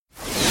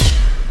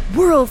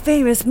world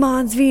famous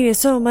Mons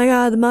Venus. Oh my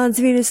god, the Mons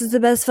Venus is the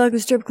best fucking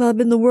strip club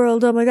in the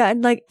world. Oh my god.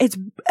 And like, it's,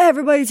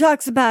 everybody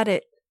talks about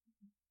it.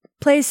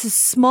 Place is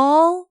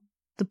small.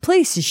 The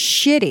place is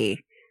shitty.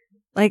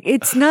 Like,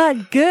 it's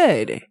not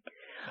good.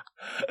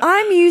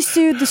 I'm used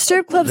to the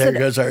strip clubs.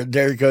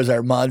 There goes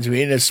our Mons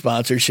Venus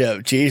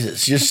sponsorship.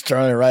 Jesus, just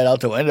throwing it right out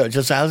the window.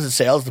 Just how's the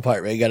sales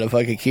department got to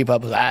fucking keep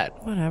up with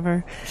that?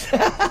 Whatever.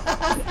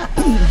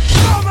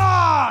 Come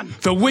on!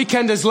 The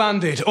weekend has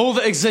landed. All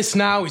that exists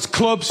now is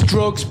clubs,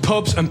 drugs,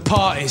 pubs, and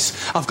parties.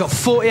 I've got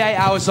 48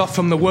 hours off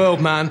from the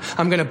world, man.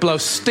 I'm gonna blow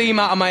steam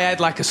out of my head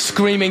like a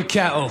screaming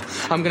kettle.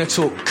 I'm gonna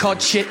talk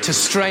cod shit to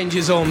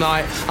strangers all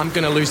night. I'm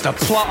gonna lose the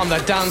plot on the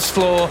dance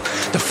floor.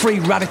 The free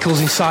radicals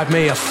inside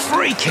me are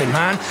freaking,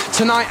 man.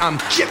 Tonight I'm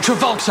Chip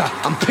Travolta.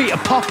 I'm Peter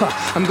Popper.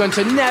 I'm going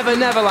to Never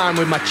Neverland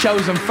with my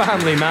chosen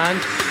family, man.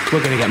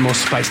 We're gonna get more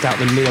spaced out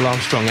than Neil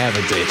Armstrong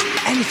ever did.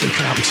 Anything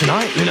could happen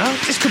tonight, you know?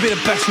 This could be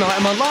the best night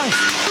of my life.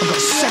 I've got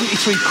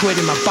 73 quid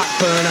in my back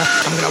burner.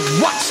 I'm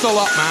gonna wax the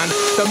lot, man.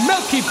 The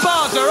Milky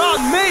Bars are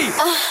on me!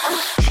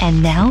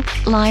 And now,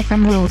 live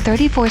from Rule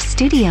 34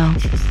 Studio,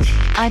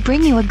 I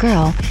bring you a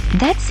girl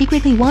that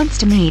secretly wants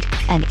to meet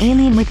an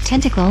alien with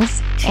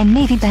tentacles and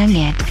maybe bang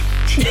it.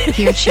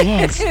 Here she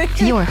is,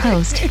 your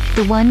host,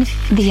 the one,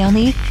 the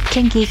only,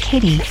 Kinky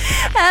Katie.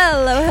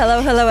 Hello,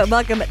 hello, hello, and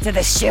welcome to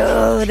the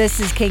show.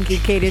 This is Kinky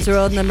Katie's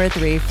World number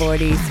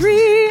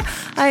 343.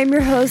 I am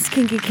your host,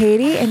 Kinky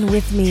Katie, and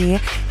with me,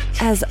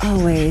 as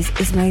always,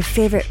 is my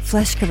favorite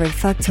flesh-covered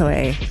fuck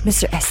toy,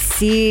 Mr.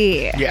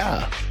 SC.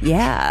 Yeah.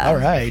 Yeah. All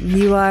right.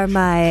 You are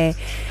my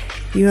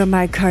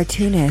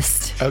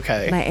cartoonist.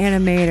 Okay. My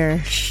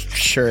animator.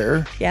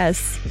 Sure.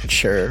 Yes.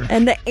 Sure.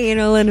 And the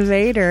anal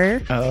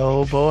invader.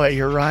 Oh boy,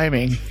 you're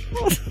rhyming.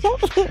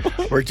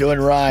 We're doing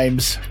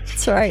rhymes.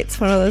 That's right. It's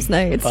one of those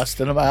nights.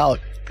 Busting them out.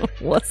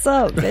 What's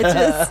up,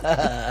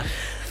 bitches?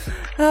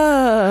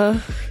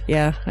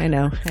 Yeah, I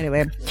know.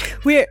 Anyway,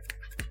 we're...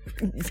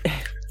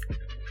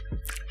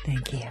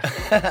 Thank you.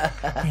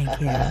 Thank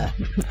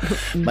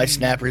you. My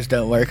snappers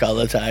don't work all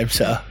the time,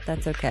 so.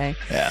 That's okay.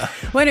 Yeah.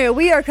 Well, anyway,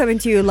 we are coming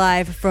to you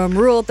live from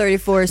Rule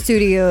 34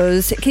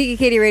 Studios,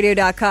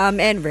 KinkyKatieRadio.com,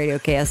 and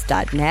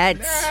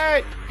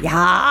RadioChaos.net.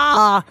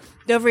 Yeah.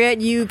 Don't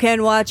forget, you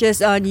can watch us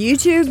on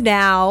YouTube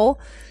now.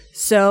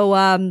 So,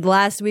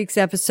 last week's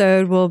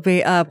episode will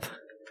be up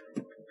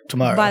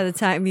Tomorrow. by the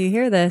time you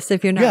hear this,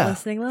 if you're not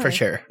listening live. For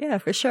sure. Yeah,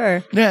 for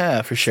sure.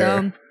 Yeah, for sure.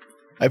 So,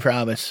 I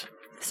promise.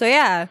 So,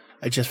 yeah.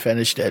 I just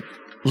finished it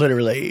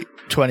literally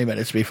 20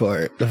 minutes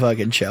before the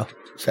fucking show.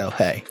 So,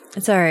 hey.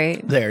 It's all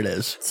right. There it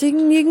is. So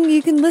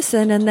you can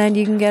listen, and then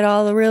you can get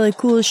all the really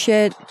cool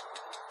shit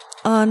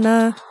on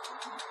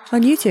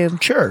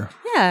YouTube. Sure.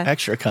 Yeah.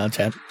 Extra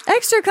content.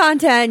 Extra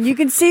content. You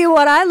can see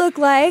what I look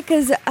like,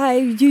 because I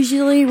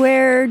usually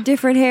wear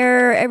different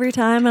hair every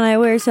time, and I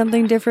wear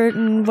something different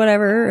and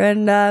whatever.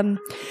 And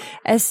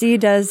SC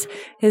does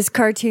his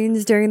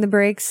cartoons during the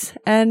breaks,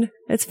 and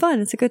it's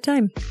fun. It's a good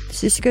time.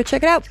 So just go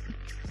check it out.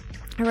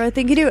 I really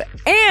think you do.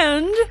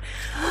 And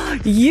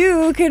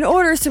you can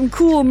order some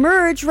cool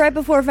merch right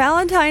before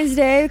Valentine's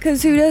Day,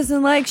 because who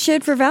doesn't like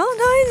shit for Valentine's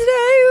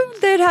Day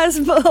that has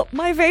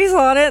my face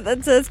on it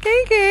that says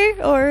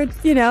Kinky? Or,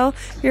 you know,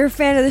 you're a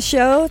fan of the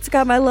show, it's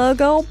got my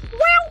logo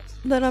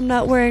that I'm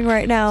not wearing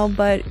right now,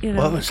 but, you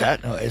know. What was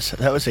that noise?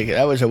 That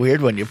was a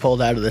weird one you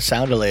pulled out of the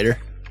soundolator.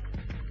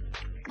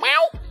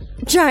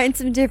 Trying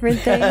some different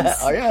things.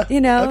 Oh, yeah. You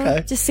know,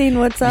 okay. Just seeing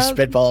what's You up.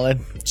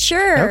 spitballing.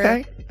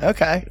 Sure.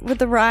 Okay. With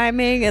the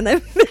rhyming and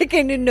then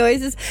making new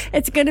noises.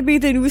 It's going to be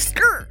the new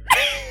skirt.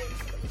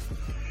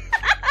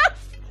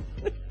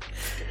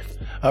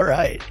 All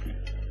right.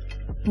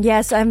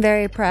 Yes, I'm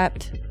very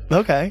prepped.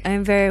 Okay.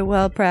 I'm very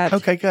well prepped.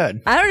 Okay,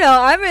 good. I don't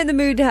know. I'm in the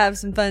mood to have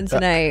some fun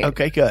tonight.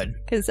 Okay, good.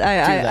 Because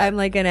I'm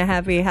like in a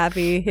happy,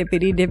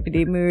 hippity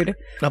dippity mood.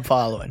 I'm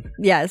following.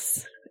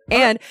 Yes.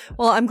 And,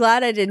 well, I'm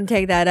glad I didn't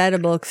take that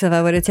edible, because if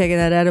I would have taken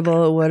that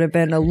edible, it would have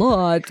been a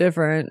lot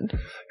different.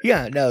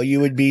 Yeah, no, you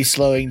would be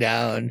slowing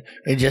down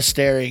and just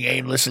staring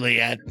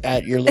aimlessly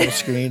at your little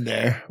screen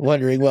there,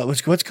 wondering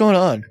what's going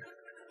on.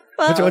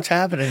 Well, What's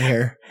happening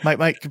here?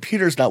 My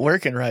computer's not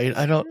working right.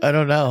 I don't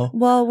know.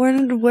 Well,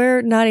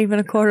 we're not even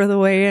a quarter of the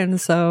way in,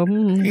 so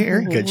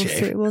You're in good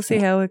shape. We'll see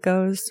how it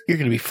goes. You're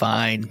gonna be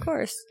fine. Of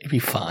course. You'll be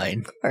fine.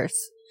 Of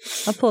course.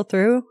 I'll pull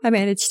through. I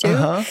managed to.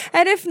 Uh-huh.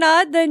 And if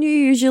not, then you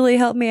usually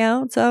help me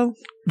out, so.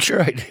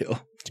 Sure I do.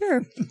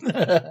 Sure.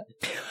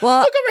 Well,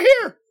 look over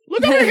here.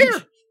 Look over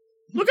here.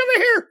 Look over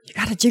here. You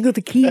gotta jiggle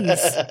the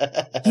keys.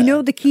 You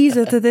know the keys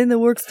are the thing that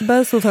works the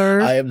best with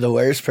her. I am the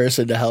worst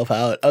person to help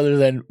out, other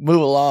than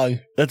move along.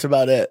 That's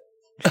about it.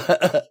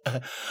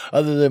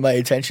 Other than my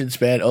attention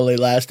span only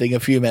lasting a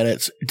few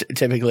minutes,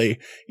 typically,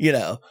 you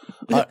know,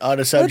 on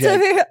a subject. What's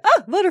over here?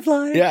 Oh,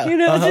 butterfly. Yeah. You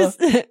know, just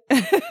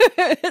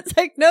it's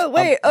like, no,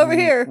 wait, over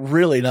here.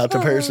 Really not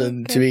the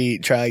person okay. to be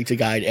trying to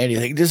guide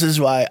anything. This is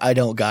why I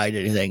don't guide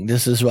anything.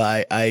 This is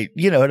why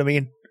you know what I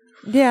mean?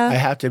 Yeah. I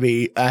have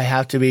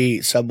to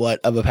be somewhat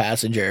of a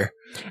passenger.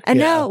 And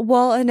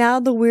now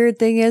the weird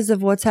thing is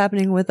of what's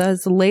happening with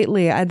us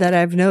lately that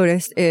I've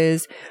noticed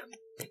is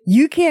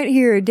You can't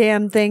hear a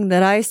damn thing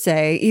that I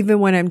say, even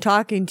when I'm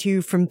talking to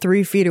you from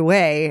 3 feet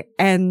away.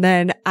 And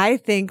then I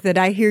think that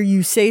I hear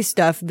you say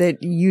stuff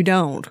that you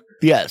don't.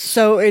 Yes.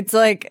 So it's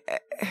like,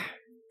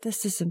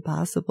 this is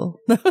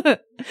impossible. I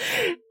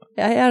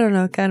don't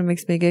know. It kind of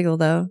makes me giggle,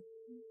 though.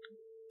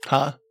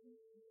 Huh?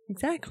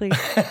 Exactly.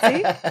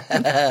 See?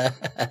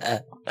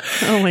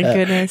 Oh my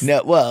goodness.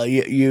 No, well,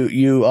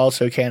 you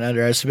also can't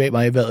underestimate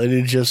my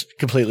ability to just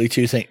completely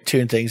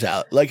tune things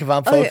out. Like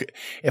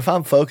if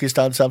I'm focused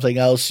on something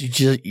else,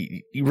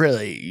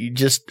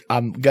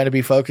 I'm gonna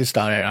be focused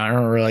on it. I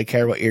don't really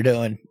care what you're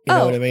doing. You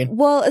know what I mean?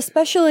 Well,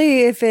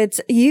 especially if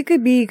you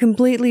could be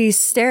completely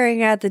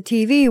staring at the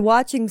TV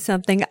watching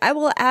something. I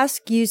will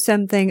ask you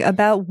something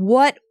about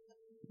what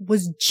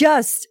was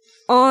just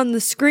on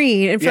the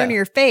screen in front of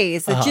your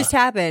face that just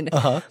happened.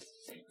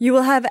 You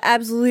will have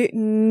absolutely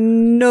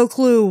no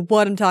clue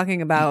what I'm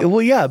talking about.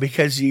 Well, yeah,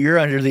 because you're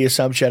under the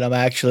assumption I'm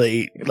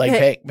actually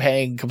like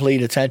paying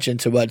complete attention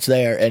to what's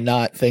there and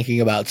not thinking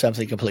about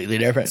something completely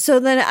different. So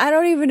then I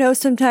don't even know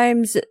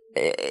sometimes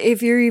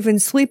if you're even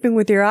sleeping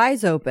with your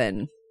eyes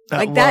open.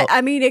 Like that.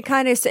 I mean, it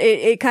kind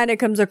of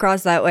comes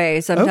across that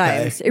way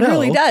sometimes. Okay. It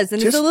really does.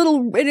 And it's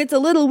a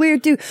little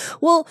weird too.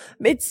 Well,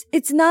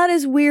 it's not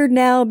as weird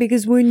now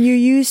because when you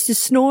used to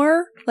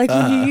snore, like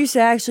when you used to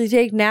actually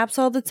take naps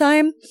all the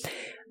time,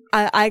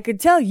 I could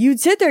tell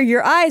you'd sit there,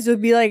 your eyes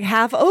would be like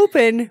half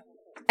open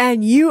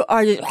and you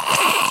are just,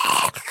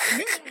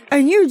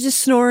 and you're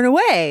just snoring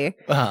away.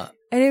 And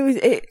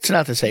it's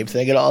not the same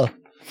thing at all.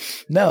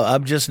 No,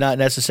 I'm just not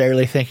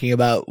necessarily thinking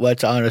about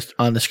what's on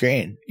the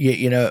screen.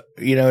 You know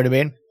what I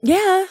mean?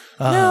 Yeah.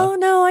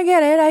 No, I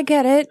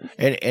get it.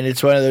 And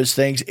it's one of those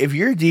things. If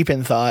you're deep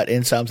in thought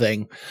in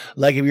something,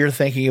 like if you're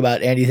thinking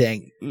about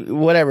anything,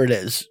 whatever it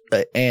is,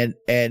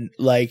 and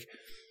like,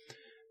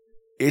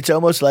 it's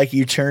almost like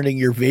you turning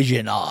your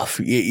vision off.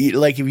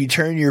 Like if you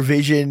turn your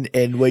vision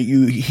and what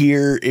you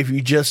hear, if you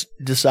just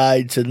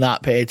decide to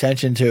not pay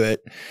attention to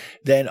it,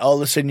 then all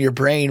of a sudden your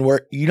brain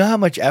you know how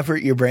much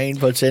effort your brain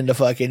puts into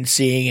fucking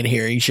seeing and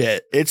hearing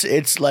shit.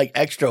 It's like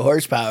extra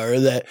horsepower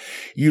that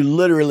you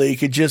literally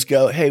could just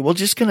go, hey, we're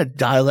just going to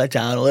dial that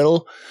down a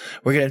little.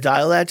 We're going to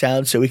dial that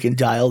down so we can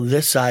dial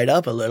this side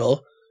up a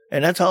little.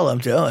 And that's all I'm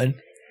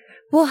doing.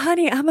 Well,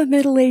 honey, I'm a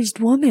middle-aged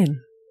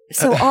woman.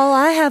 So all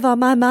I have on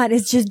my mind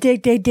is just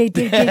dick.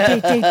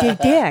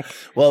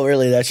 Well,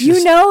 really, that's just...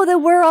 You know that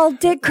we're all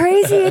dick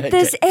crazy at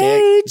this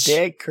age.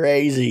 Dick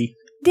crazy.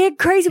 Dick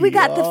crazy. We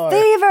got the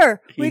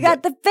fever.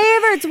 Got the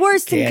fever. It's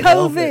worse than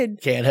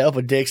COVID. Can't help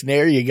it. Dick's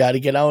near. You got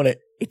to get on it.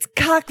 It's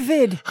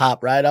cockvid.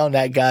 Hop right on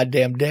that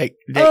goddamn dick.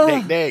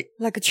 Dick.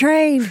 Like a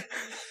train.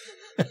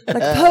 Like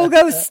a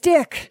pogo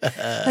stick.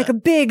 Like a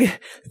big,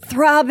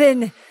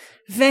 throbbing,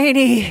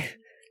 veiny...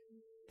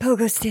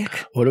 pogo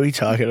stick. What are we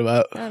talking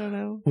about? I don't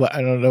know. Well,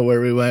 I don't know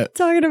where we went.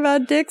 Talking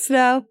about dicks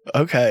now.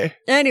 Okay.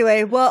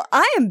 Anyway, well,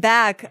 I am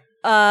back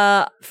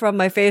from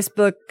my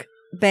Facebook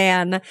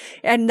ban,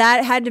 and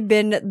that had to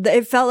been,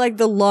 it felt like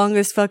the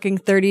longest fucking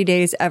 30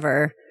 days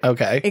ever.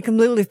 Okay. It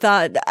completely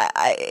thought,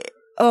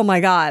 oh my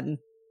God.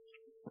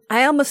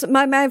 I almost,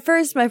 my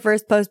first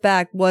post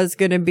back was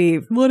going to be,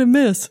 what a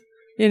miss.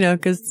 You know,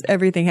 because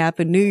everything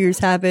happened. New Year's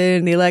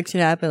happened, the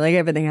election happened, like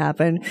everything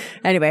happened.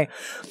 Anyway.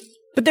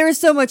 But there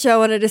was so much I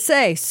wanted to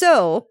say.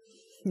 So,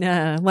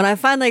 when I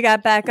finally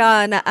got back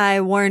on, I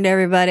warned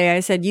everybody.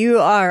 I said,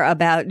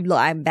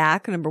 I'm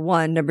back, number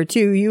one. Number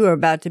two, you are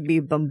about to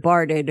be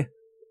bombarded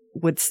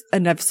with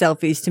enough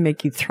selfies to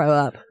make you throw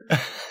up.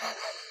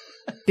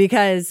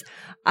 Because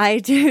I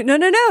do,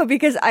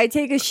 because I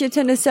take a shit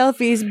ton of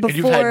selfies before. And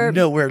you've had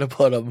nowhere to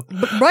put them.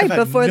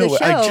 Before the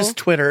show. I just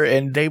Twitter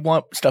and they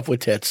want stuff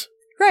with tits.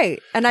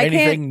 Right. And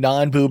anything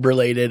non-boob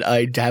related,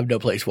 I have no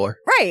place for.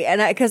 Right.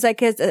 And I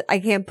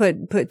can't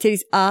put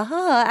titties.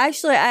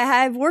 Actually, I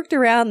have worked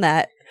around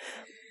that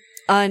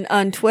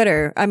on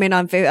Twitter. I mean,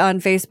 on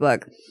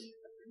Facebook.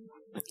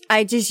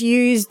 I just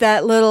used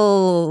that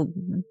little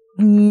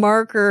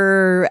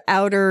marker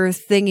outer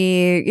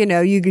thingy,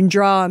 you can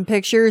draw on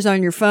pictures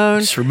on your phone.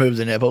 Just remove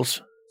the nipples.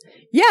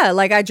 Yeah.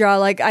 Like I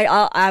draw,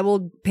 I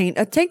will paint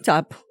a tank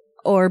top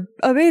or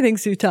a bathing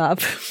suit top.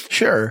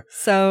 Sure.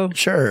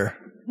 Sure.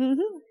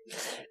 Mm-hmm.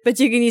 But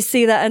you can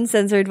see the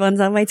uncensored ones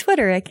on my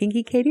Twitter at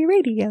Kinky Katie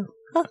Radio.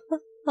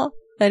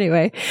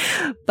 Anyway,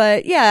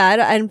 but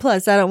yeah, and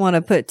plus I don't want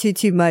to put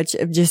too much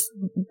of just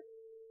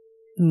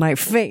my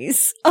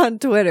face on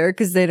Twitter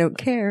because they don't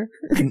care.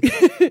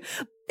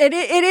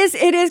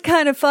 It is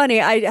kind of funny.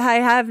 I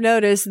have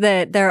noticed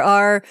that there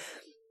are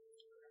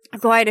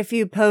quite a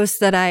few posts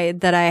that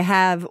I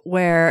have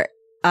where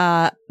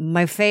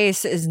my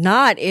face is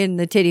not in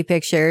the titty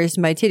pictures.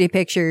 My titty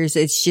pictures,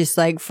 it's just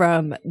like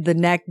from the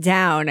neck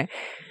down.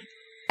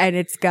 And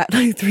it's got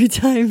like 3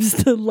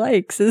 times the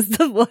likes as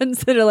the ones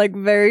that are like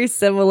very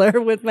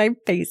similar with my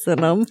face in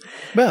them.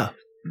 Yeah.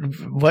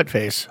 What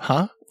face?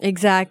 Huh?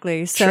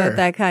 Exactly. So Sure.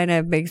 That kind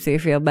of makes me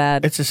feel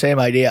bad. It's the same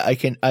idea. I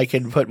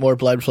can put more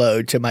blood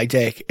flow to my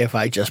dick if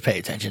I just pay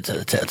attention to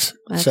the tits.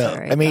 That's so, all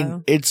right, I mean,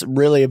 though. it's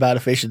really about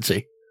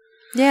efficiency.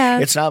 Yeah.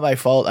 It's not my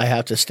fault I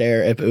have to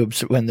stare at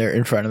boobs when they're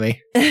in front of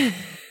me.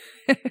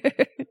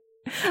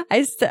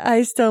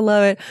 I still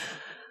love it.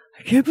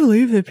 I can't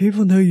believe that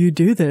people know you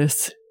do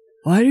this.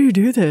 Why do you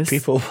do this?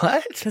 People,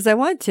 what? Because I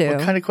want to.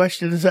 What kind of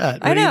question is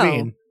that? I What do know. you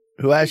mean?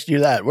 Who asked you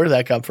that? Where did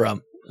that come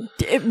from?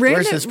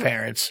 Where's his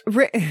parents?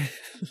 Where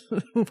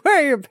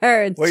are your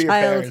parents, Where are your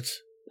child?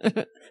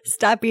 parents?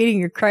 Stop eating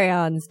your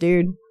crayons,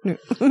 dude.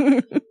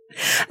 I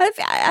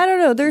don't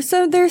know.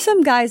 There's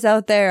some guys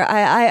out there.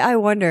 I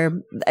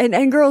wonder,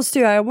 and girls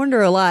too. I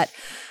wonder a lot.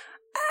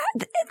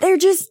 They're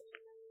just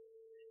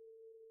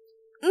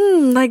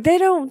like they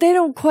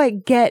don't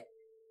quite get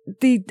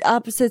the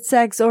opposite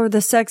sex or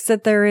the sex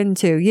that they're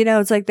into. You know,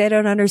 it's like they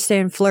don't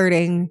understand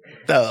flirting.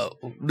 No,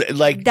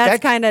 like That's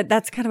kind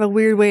of a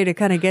weird way to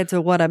kind of get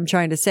to what I'm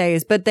trying to say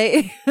is, but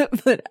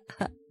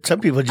some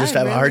people just I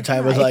have a hard really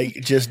time with try. like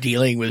just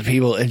dealing with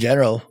people in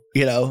general.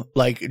 You know,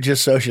 like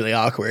just socially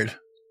awkward.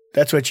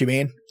 That's what you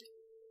mean?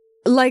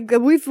 like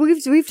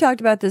we've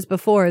talked about this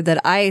before,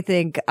 that I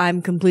think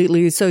I'm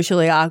completely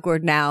socially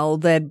awkward now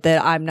that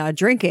I'm not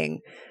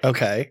drinking,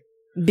 Okay.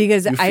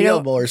 because You I feel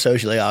don't. more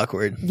socially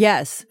awkward.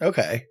 Yes.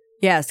 Okay.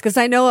 Yes, because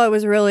I know I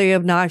was really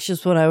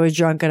obnoxious when I was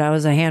drunk and I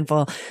was a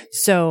handful.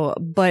 So,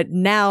 but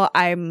now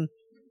I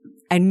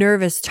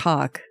nervous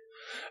talk.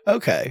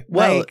 Okay.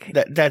 Well, Like-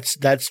 that's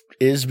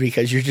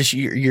because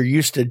you're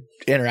used to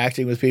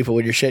interacting with people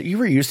when you're shit. You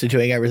were used to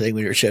doing everything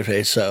when you're shit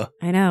faced. So,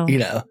 I know. you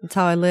know, That's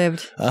how I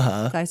lived.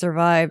 I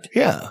survived.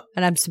 yeah,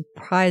 And I'm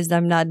surprised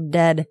I'm not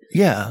dead.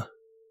 yeah,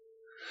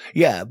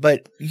 yeah.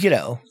 But you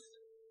know,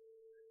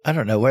 I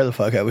don't know where the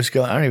fuck I was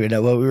going. I don't even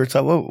know what we were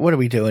talking. What are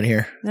we doing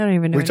here? I don't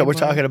even know. We're anymore.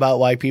 talking about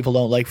why people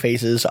don't like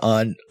faces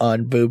on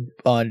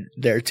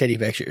their titty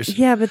pictures.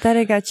 Yeah, but then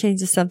it got changed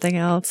to something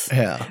else.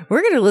 Yeah.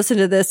 We're going to listen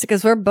to this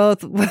because we're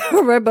both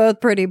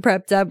pretty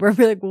prepped up. We're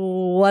like,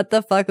 what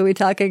the fuck are we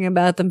talking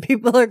about? Then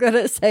people are going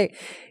to say,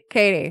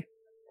 Katie,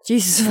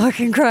 Jesus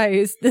fucking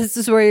Christ, this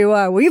is where you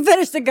are. Will you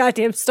finish the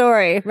goddamn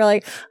story? We're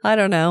like, I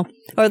don't know.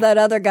 Or that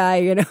other guy,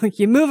 you know,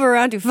 you move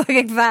around too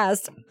fucking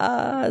fast.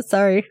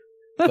 Sorry.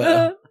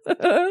 Well.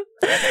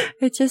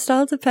 It just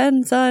all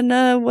depends on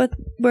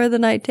where the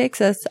night takes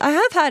us. I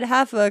have had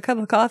half a cup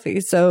of coffee,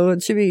 so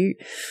it should be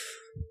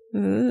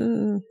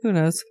who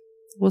knows.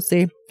 We'll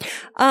see.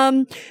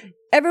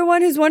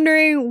 Everyone who's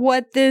wondering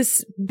what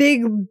this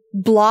big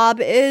blob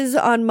is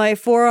on my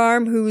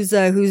forearm, who's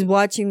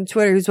watching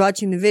Twitter, who's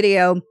watching the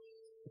video,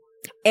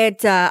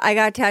 I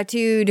got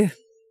tattooed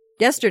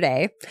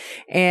yesterday,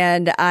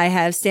 and I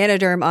have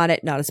Stanoderm on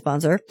it, not a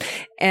sponsor,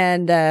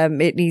 and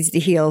it needs to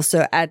heal.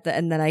 So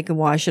and then I can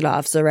wash it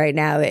off. So right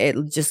now it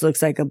just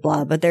looks like a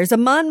blob, but there's a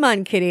Mon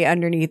Mon kitty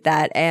underneath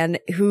that. And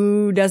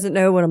who doesn't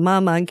know what a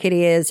Mon Mon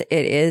kitty is?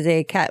 It is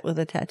a cat with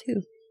a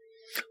tattoo.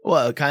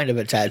 Well, kind of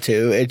a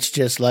tattoo. It's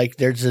just like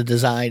there's a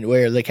design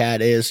where the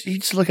cat is. You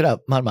just look it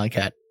up. Mon Mon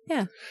cat.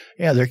 Yeah.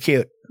 Yeah, they're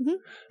cute.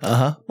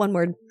 Mhm. One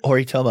word.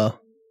 Horitomo.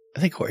 I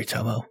think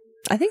Horitomo.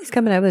 I think he's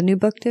coming out with a new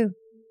book too.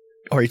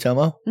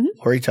 Horitomo? Mhm.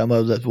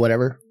 Horitomo, the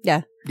whatever?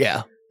 Yeah.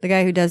 Yeah. The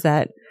guy who does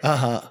that.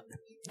 Uh-huh.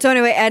 So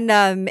anyway,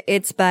 and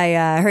it's by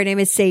her name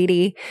is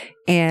Sadie,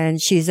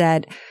 and she's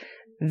at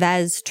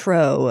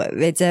Vaztro.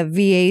 It's a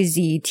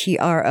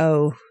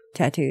VAZTRO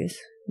tattoos.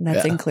 And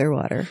that's Yeah. in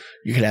Clearwater.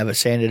 You can have a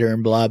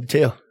Stanoderm blob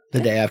too the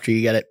day after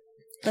you get it.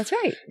 That's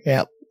right.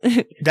 Yeah.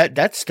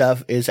 That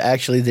stuff is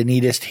actually the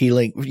neatest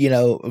healing, you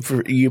know,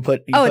 for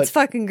It's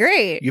fucking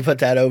great. you put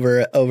that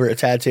over a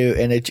tattoo,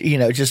 and it, you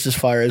know, just as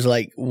far as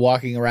like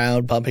walking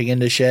around, bumping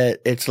into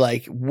shit, it's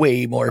like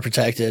way more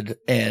protected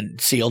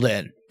and sealed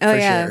in. Oh, for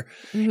yeah. sure.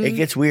 Mhm. It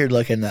gets weird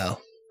looking though.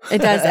 It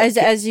does,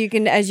 as you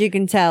can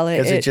tell,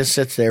 Because it just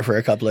sits there for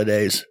a couple of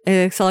days.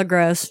 it looks all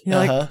gross. You're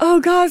Uh-huh. like, oh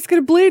god, it's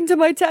gonna bleed into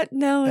my tattoo.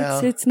 No, No.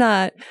 it's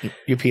not.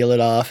 You peel it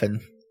off, and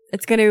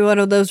It's gonna be one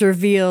of those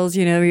reveals,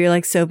 you know, where you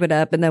like soap it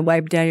up and then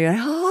wipe down. You're like,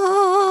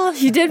 oh,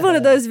 you did one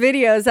of those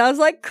videos. I was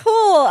like,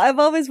 cool. I've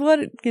always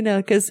wanted, you know,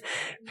 because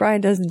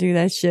Brian doesn't do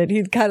that shit.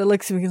 He kind of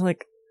looks at me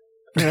like,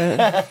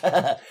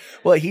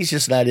 well, he's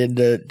just not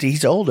into.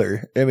 He's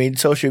older. I mean,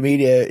 social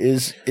media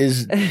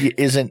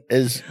isn't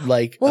as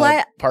like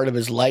Well, part of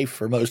his life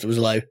for most of his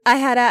life. I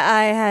had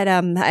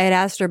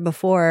asked her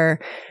before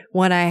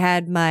when I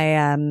had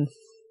my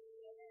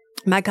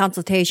my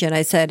consultation.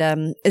 I said,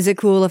 is it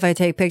cool if I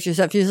take pictures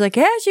of? She's like,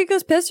 yeah, she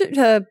goes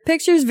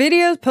pictures,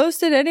 videos,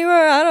 post it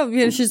anywhere. I don't,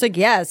 you know, she's like,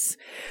 yes.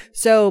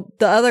 So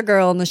the other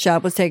girl in the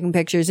shop was taking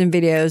pictures and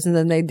videos, and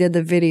then they did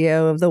the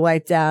video of the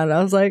wipe down.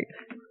 I was like,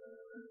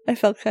 I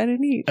felt kind of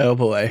neat. Oh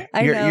boy,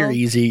 I know. you're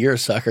easy. You're a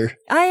sucker.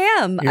 I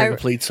am. You're a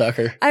complete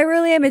sucker. I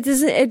really am.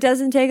 It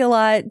doesn't take a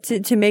lot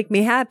to make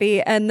me happy.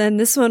 And then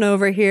this one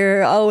over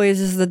here always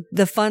is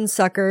the fun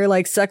sucker,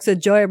 like sucks the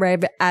joy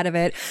right out of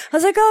it. I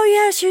was like,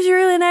 oh yeah, she's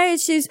really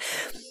nice. She's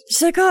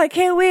like, oh, I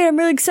can't wait. I'm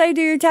really excited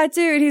to do your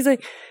tattoo. And he's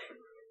like,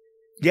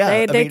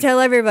 Yeah, they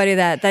tell everybody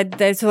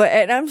that's what,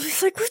 and I'm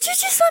just like, would you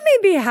just let me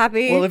be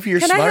happy? Well, if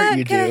you're Can smart,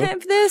 you can do. I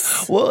have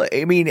this? Well,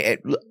 I mean,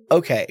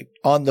 okay.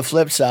 On the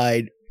flip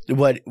side,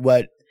 what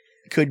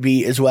could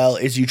be as well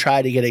is you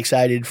try to get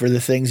excited for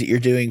the things that you're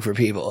doing for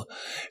people.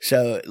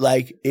 So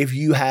like if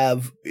you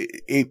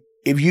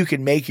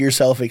can make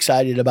yourself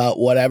excited about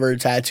whatever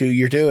tattoo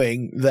you're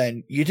doing,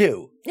 then you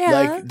do. Yeah.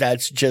 Like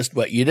that's just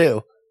what you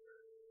do.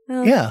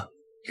 Well, Yeah.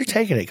 You're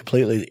taking it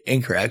completely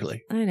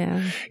incorrectly. I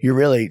know. You're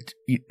really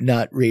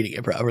not reading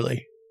it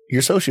properly.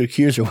 Your social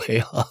cues are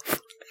way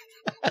off.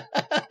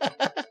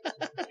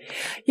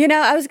 You know,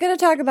 I was going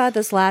to talk about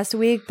this last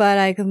week, but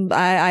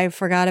I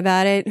forgot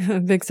about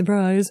it. Big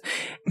surprise.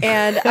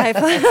 And I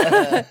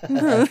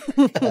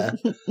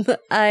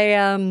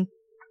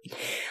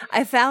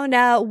found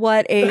out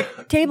what a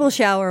table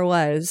shower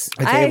was.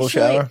 A table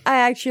shower?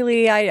 I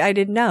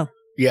didn't know.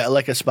 Yeah,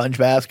 like a sponge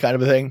bath kind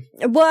of a thing.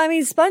 Well, I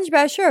mean, sponge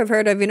bath, sure, I've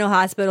heard of,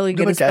 hospital, you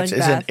get a sponge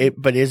bath.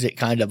 But is it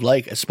kind of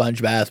like a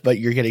sponge bath, but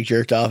you're getting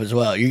jerked off as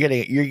well? You're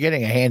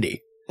getting a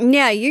handy.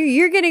 Yeah,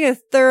 you're getting a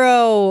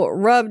thorough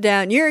rub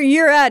down.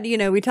 You're at,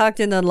 we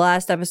talked in the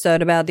last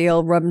episode about the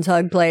old rub and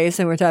tug place,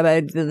 and we're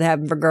talking about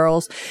having for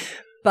girls.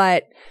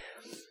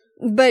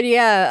 But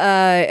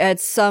yeah,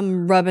 at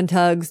some rub and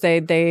tugs,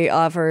 they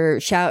offer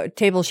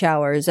table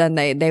showers, and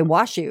they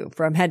wash you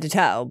from head to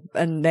toe,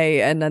 and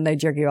then they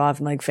jerk you off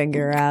and like finger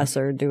your ass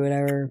or do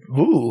whatever.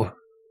 Ooh,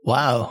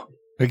 wow!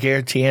 They're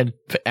guaranteeing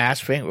ass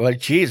finger. Well,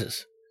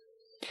 Jesus.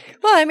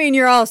 Well, I mean,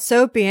 you're all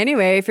soapy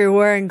anyway. If you're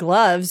wearing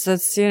gloves,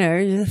 that's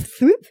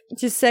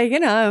just say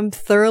I'm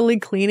thoroughly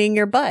cleaning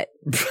your butt.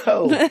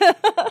 Oh.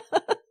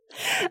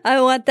 I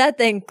want that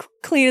thing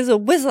clean as a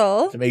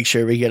whistle. To make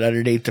sure we get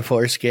underneath the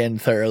foreskin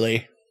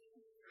thoroughly.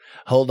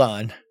 Hold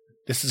on.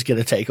 This is going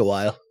to take a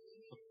while.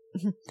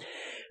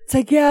 It's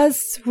like,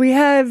 yes, we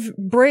have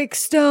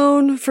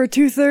Breakstone for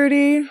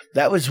 $230.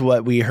 That was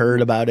what we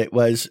heard about it,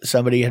 was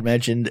somebody had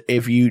mentioned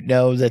if you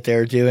know that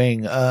they're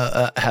doing,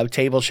 have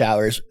table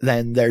showers,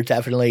 then they're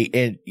definitely,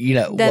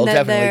 will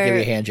definitely give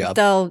you a hand job.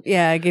 They'll,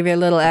 give you a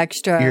little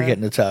extra. You're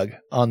getting a tug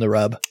on the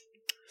rub.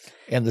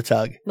 And the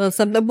tug. Well,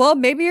 something. Well,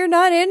 maybe you're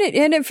not in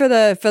it for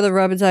the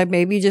rub and tug.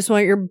 Maybe you just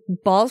want your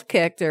balls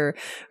kicked, or.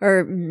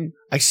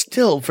 I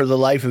still, for the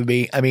life of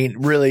me, I mean,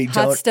 really hot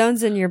don't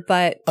stones in your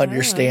butt.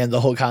 understand the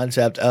whole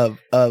concept of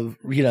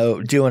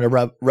doing a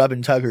rub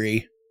and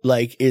tuggery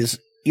like is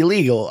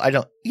illegal. I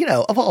don't,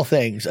 of all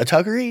things, a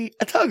tuggery.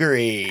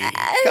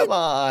 Come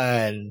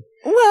on.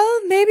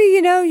 Well, maybe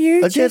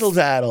you a diddle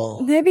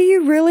daddle. Maybe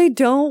you really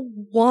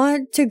don't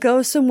want to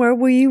go somewhere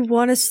where you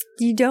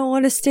don't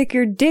want to stick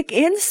your dick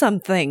in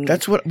something.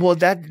 That's what. Well,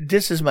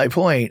 this is my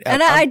point.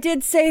 And I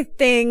did say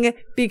thing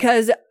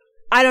because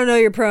I don't know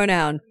your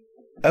pronoun.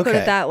 Okay. Put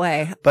it that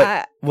way.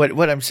 But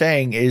what I'm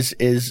saying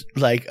is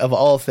like, of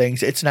all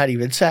things, it's not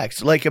even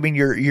sex. Like, I mean,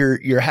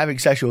 you're having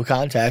sexual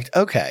contact.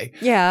 Okay.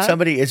 Yeah.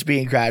 Somebody is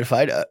being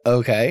gratified.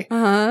 Okay.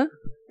 Uh-huh.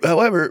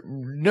 However,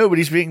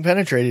 nobody's being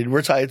penetrated.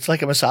 It's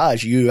like a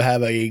massage. You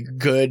have a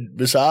good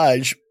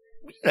massage.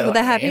 With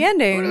a happy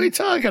ending. What are we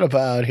talking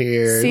about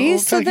here? See,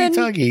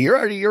 tuggy.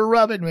 You're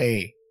rubbing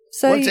me.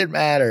 So what's it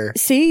matter?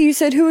 See, you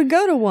said who would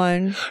go to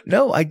one.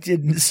 No, I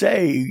didn't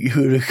say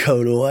who to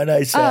go to one.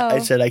 I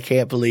said I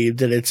can't believe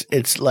that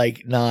it's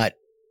like not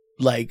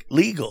like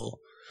legal.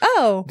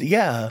 Oh.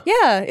 Yeah.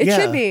 Yeah, it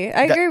should be.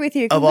 I agree with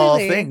you completely. Of all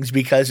things,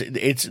 because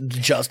it's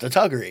just a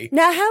tuggery.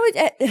 Now, how would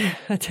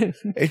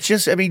it's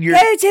just, I mean, you're go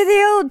to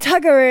the old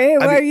tuggery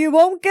where you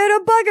won't get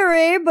a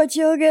buggery, but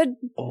you'll get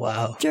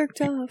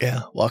jerked off.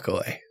 Yeah, walk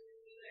away.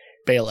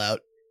 Bail out.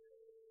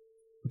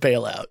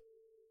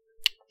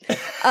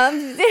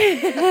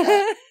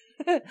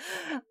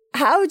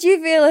 How would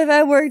you feel if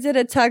I worked at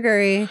a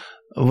tuggery?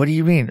 What do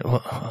you mean?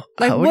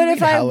 Like,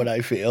 how would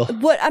I feel?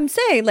 What I'm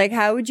saying, like,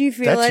 how would you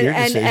feel? That's your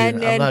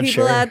decision. I'm not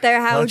people sure. out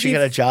there, Why don't you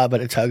get a job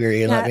at a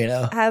tuggery and let me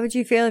know? How would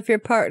you feel if your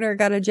partner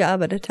got a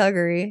job at a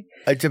tuggery?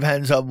 It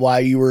depends on why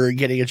you were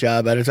getting a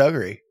job at a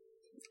tuggery.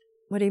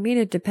 What do you mean?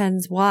 It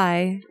depends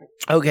why.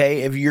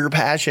 Okay, if your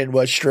passion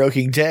was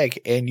stroking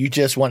dick and you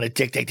just want to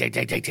tick.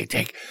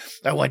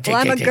 I want tick.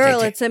 Well, I'm a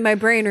girl. It's in my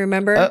brain,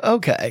 remember?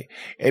 Okay.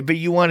 But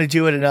you want to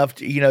do it enough,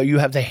 you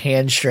have the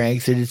hand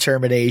strength, the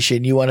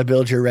determination. You want to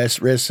build your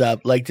wrists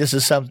up. Like, this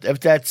is if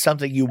that's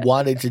something you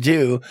wanted to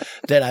do,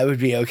 then I would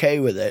be okay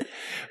with it.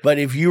 But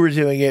if you were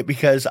doing it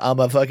because I'm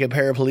a fucking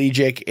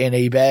paraplegic in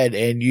a bed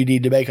and you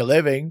need to make a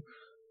living,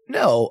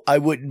 no, I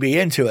wouldn't be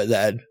into it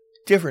then.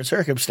 Different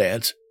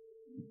circumstance.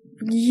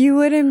 You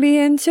wouldn't be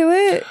into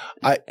it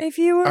if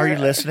you were. Are you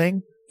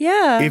listening?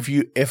 Yeah. If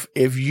you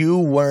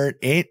weren't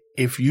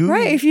if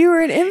you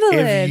were an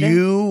invalid, if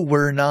you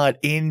were not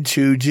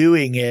into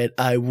doing it,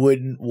 I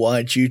wouldn't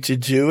want you to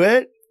do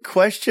it? ?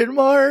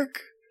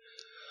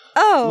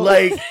 Oh,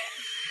 like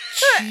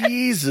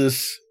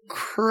Jesus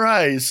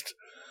Christ!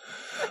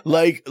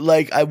 Like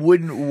I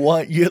wouldn't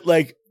want you.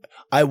 Like,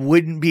 I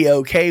wouldn't be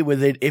okay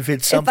with it if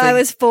it's something. If I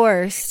was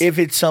forced. If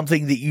it's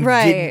something that you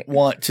didn't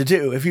want to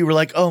do. If you were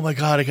like, oh my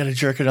God, I gotta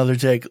jerk another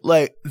dick.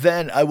 Like,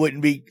 then I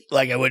wouldn't be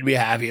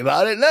happy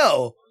about it.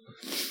 No.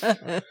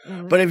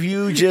 But if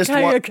you just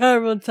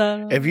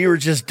if you were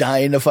just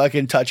dying to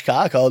fucking touch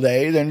cock all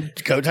day, then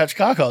go touch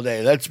cock all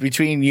day. That's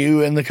between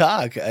you and the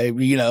cock.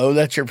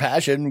 That's your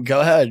passion.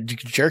 Go ahead.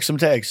 Jerk some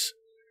dicks.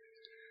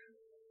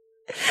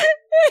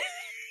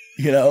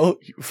 You know,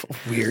 you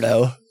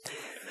weirdo.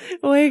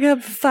 Wake up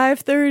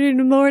 5:30 in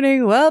the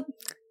morning. Well,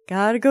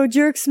 gotta go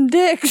jerk some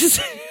dicks.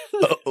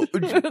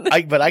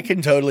 But I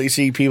can totally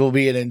see people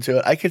being into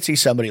it. I could see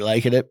somebody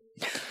liking it.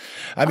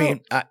 I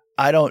mean,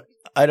 I don't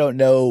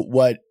know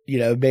what, you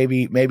know,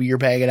 maybe you're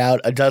banging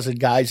out a dozen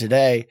guys a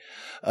day,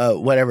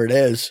 whatever it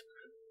is.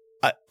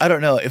 I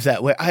don't know if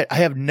that way. I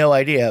have no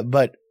idea,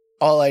 but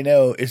all I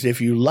know is if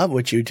you love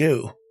what you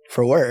do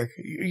for work,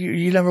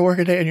 you never work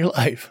a day in your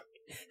life.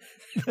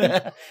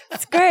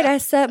 It's great. I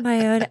set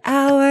my own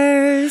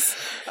hours.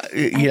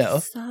 You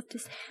know,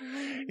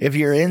 if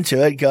you're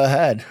into it, go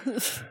ahead.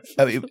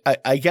 I mean,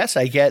 I guess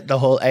I get the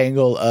whole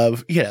angle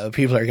of, you know,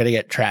 people are going to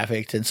get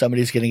trafficked and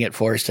somebody's going to get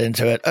forced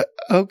into it.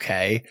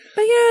 Okay.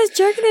 But, you know, is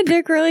jerking a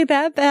dick really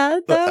that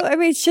bad, though? I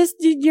mean, it's just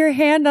your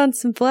hand on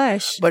some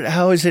flesh. But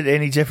how is it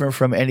any different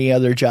from any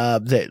other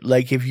job that,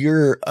 like, if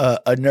you're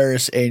a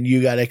nurse and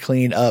you got to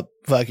clean up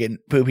fucking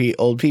poopy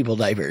old people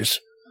diapers?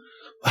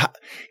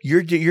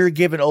 You're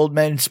giving old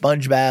men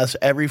sponge baths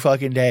every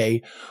fucking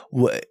day.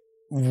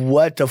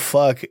 What the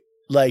fuck?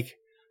 Like,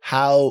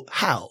 how?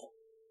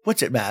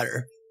 What's it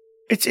matter?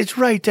 It's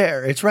right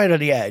there. It's right on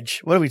the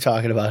edge. What are we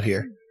talking about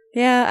here?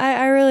 Yeah,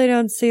 I really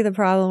don't see the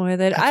problem with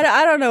it.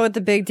 I don't know what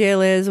the big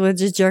deal is with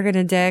just jerking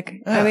a dick.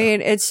 I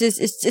mean,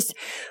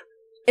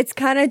 it's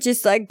kind of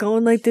just like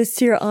going like this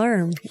to your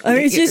arm. I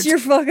mean, it's just your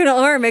fucking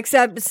arm,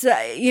 except,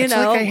 you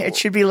know. It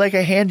should be like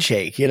a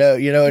handshake, you know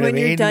what I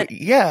mean?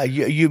 Yeah,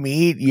 you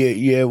meet,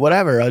 you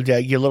whatever, I'll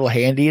give you a little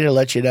handy to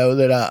let you know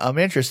that I'm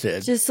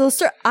interested. Just a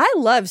little I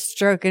love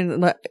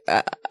stroking.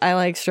 I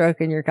like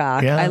stroking your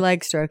cock. Yeah. I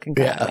like stroking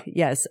cock. Yeah.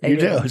 Yes, I you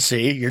do. do.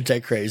 See, you're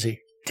dead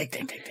crazy.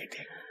 Tick.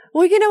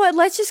 Well, you know what?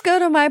 Let's just go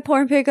to my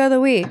porn pick of the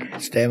week.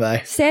 Stand by.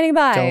 Standing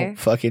by. Don't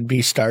fucking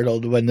be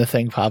startled when the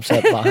thing pops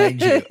up behind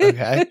you,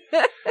 okay?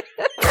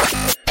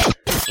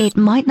 It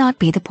might not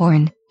be the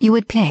porn you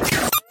would pick.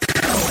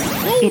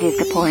 It is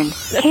the porn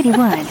Katie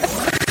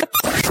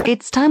would.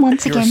 It's time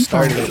once You again were for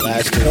started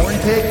last porn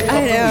pick.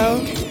 I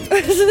know.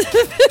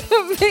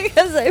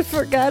 Because I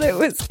forgot it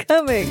was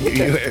coming.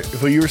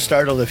 You were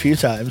startled a few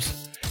times.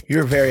 You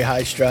were very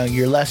high strung.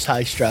 You're less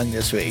high strung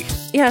this week.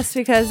 Yes,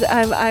 because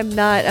I'm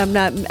not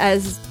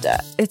as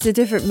it's a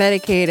different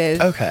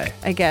medicated. Okay.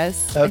 I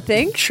guess. I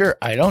think. Sure.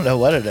 I don't know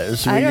what it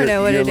is. I don't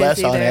know what you're it is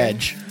less on either.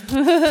 edge.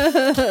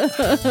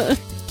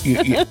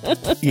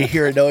 you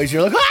hear a noise.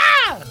 You're like,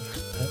 ah!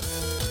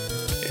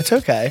 It's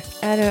okay.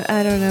 I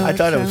don't know. I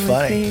thought it was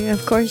funny. Me.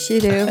 Of course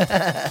you do.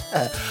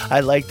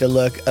 I like the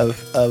look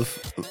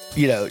of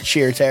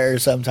sheer terror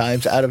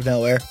sometimes out of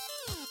nowhere.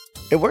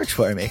 It works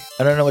for me.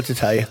 I don't know what to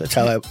tell you.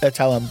 That's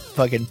how I'm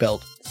fucking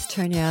built. Just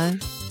turn you on.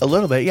 A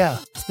little bit, yeah.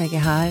 Just make it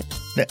hot.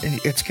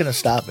 It's gonna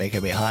stop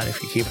making me hot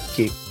if you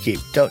keep.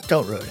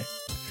 Don't ruin it.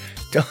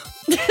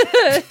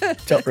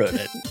 Don't ruin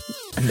it.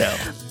 No.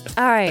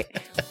 All right.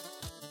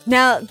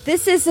 Now,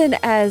 this isn't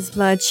as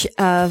much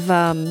of,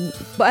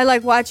 I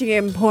like watching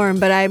it in porn,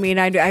 but I mean,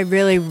 I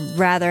really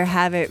rather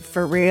have it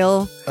for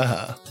real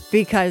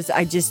because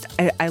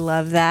I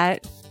love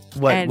that.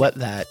 What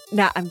that?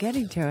 Now, I'm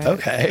getting to it.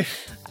 Okay.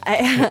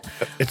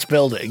 It's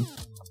building.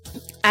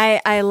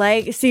 I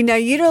like, see, now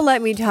you don't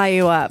let me tie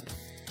you up.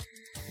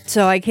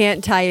 So I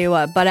can't tie you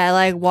up, but I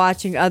like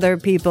watching other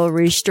people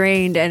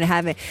restrained and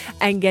having,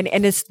 and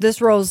this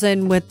rolls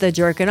in with the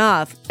jerking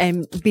off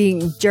and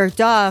being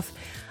jerked off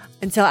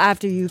until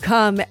after you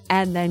come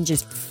and then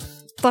just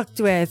fucked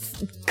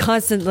with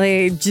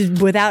constantly just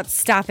without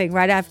stopping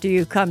right after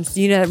you come. So,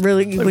 you know,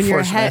 really when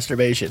your head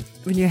masturbation,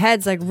 when your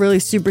head's like really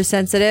super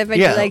sensitive and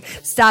you're like,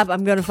 stop,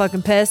 I'm going to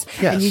fucking piss.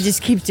 Yes. And you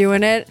just keep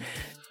doing it.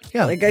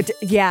 Yeah.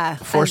 Yeah.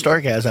 Forced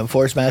orgasm,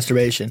 forced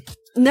masturbation.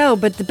 No,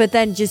 but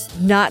then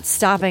just not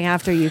stopping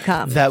after you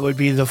come. That would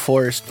be the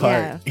forced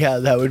part. Yeah,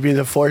 that would be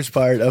the forced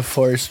part of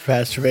forced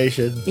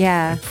masturbation.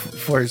 Yeah.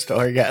 Forced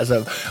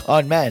orgasm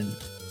on men.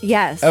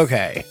 Yes.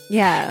 Okay.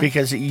 Yeah.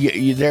 Because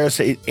there's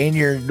in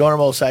your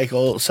normal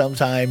cycle,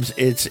 sometimes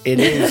it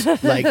is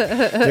like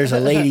there's a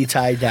lady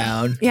tied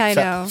down. Yeah, I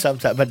know.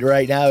 Sometimes, but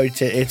right now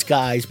it's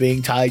guys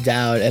being tied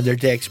down and their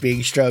dicks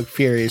being stroked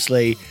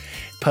furiously,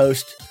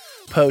 post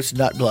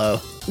nut blow.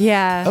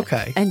 Yeah.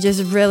 Okay. And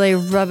just really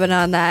rubbing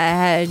on that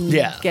head. And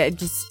get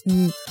just.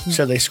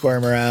 So they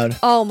squirm around.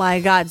 Oh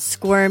my God!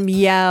 Squirm,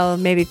 yell,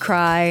 maybe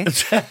cry.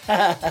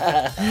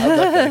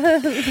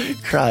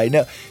 Cry.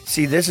 No.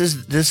 See, this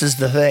is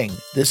the thing.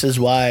 This is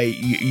why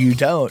you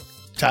don't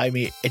tie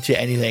me to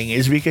anything,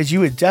 is because you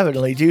would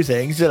definitely do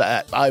things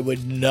that I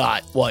would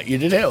not want you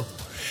to do.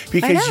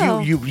 Because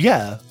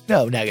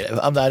no, negative.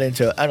 I'm not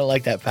into it. I don't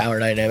like that power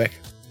dynamic.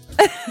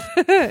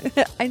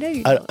 I know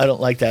you don't. I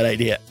don't like that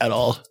idea at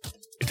all.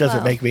 It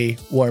doesn't make me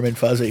warm and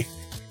fuzzy.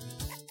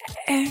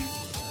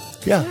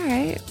 Yeah. All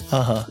right.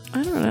 Uh-huh.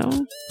 I don't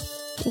know.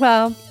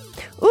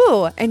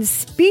 Well, and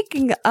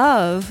speaking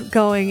of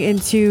going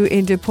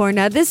into porn,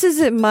 now this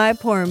isn't my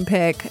porn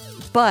pick,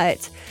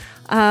 but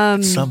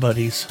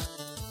Somebody's.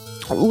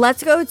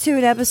 let's go to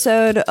an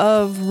episode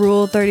of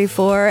Rule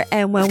 34,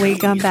 and when we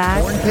come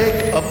back, Porn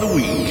pick of the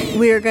week.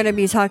 we are going to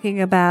be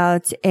talking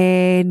about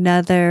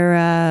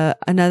another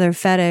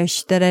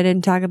fetish that I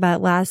didn't talk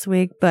about last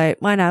week, but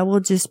why not? We'll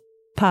just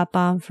pop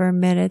on for a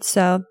minute.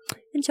 So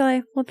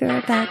enjoy. We'll be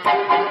right back.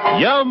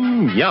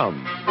 Yum,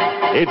 yum.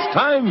 It's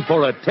time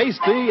for a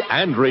tasty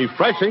and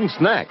refreshing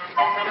snack.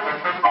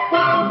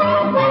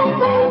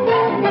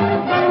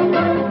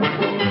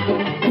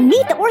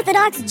 Meet the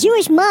Orthodox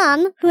Jewish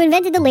mom who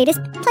invented the latest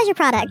pleasure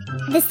product.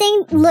 This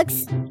thing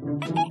looks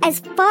as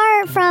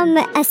far from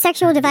a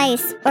sexual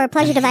device or a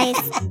pleasure device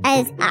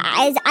as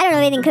I don't know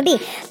anything could be.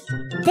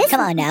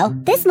 Come on now.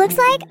 This looks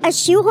like a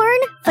shoehorn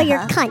for your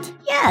cunt.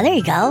 Yeah, there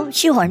you go.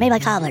 Shoehorn made by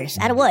cobblers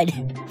out of wood.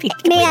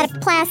 Made out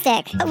of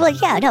plastic. Well,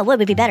 yeah, no, wood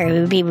would be better. It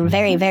would be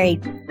very, very.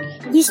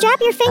 You strap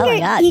your finger, Oh my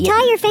God, you yeah.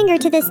 tie your finger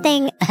to this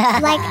thing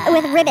like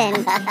with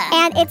ribbon.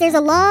 And if there's a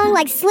long,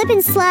 like slip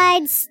and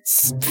slide,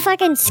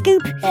 fucking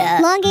scoop, Yeah.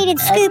 elongated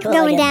That's scoop cool,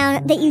 going yeah.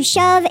 down that you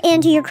shove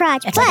into your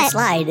crotch. It's like a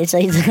slide. It's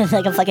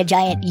like a fucking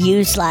giant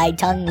U-slide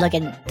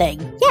tongue-looking thing.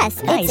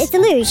 Yes, Nice. it's a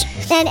luge.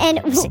 And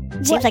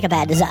Seems like a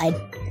bad design.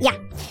 yeah.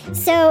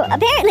 So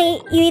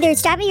apparently, you either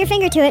strap your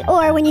finger to it,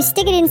 or when you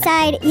stick it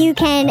inside, you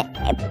can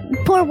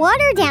pour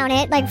water down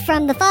it, like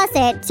from the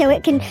faucet, so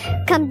it can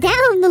come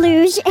down the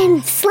luge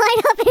and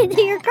slide up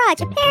into your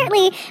crotch.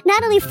 Apparently,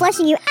 not only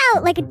flushing you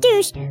out like a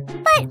douche,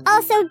 but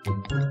also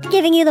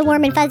giving you the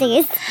warm and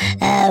fuzzies.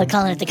 We're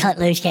calling it the cunt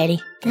luge, Katie.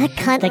 The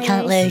cunt The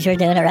cunt luge. We're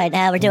doing it right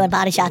now. We're doing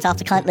body shots off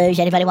the cunt luge.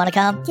 Anybody want to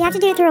come? Do you have to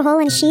do it through a hole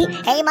in a sheet?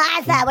 Hey,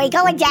 Martha, we're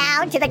going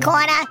down to the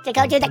corner to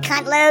go do the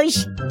cunt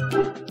luge.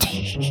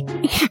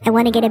 I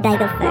want to get a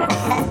bagel first.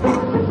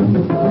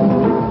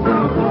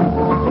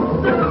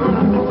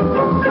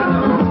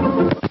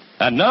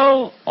 And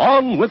now,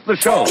 on with the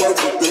show.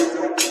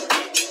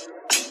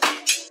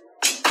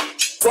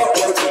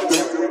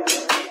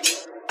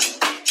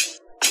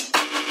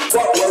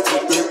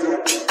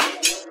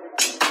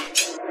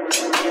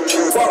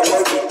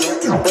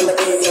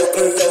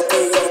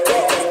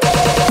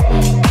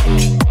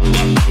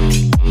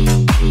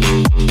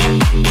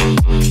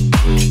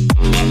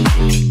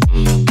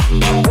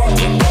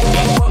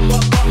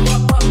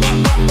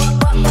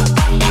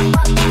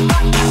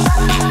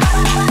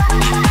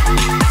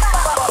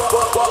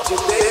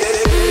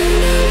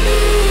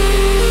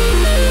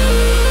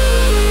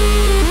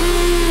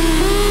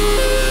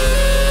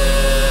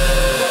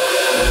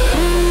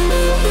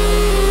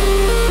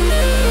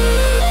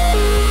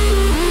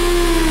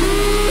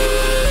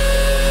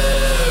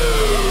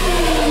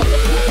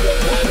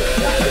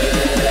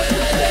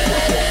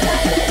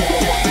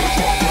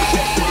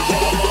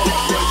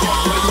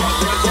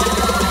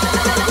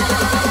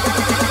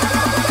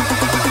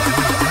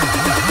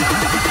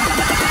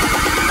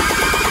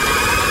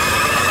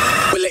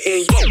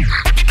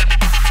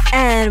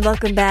 And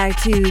welcome back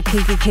to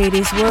Kinky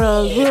Katie's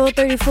World, Rule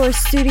 34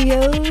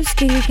 Studios,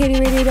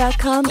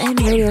 KinkyKatieRadio.com, and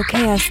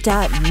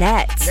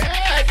RadioChaos.net.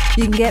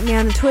 You can get me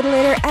on the Twitter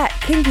later at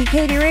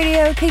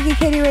KinkyKatieRadio,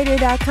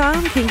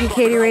 KinkyKatieRadio.com,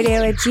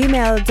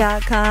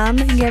 KinkyKatieRadio@gmail.com.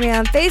 You can get me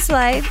on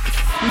Facebook,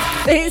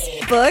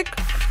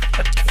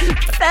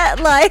 Fat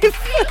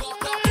Life.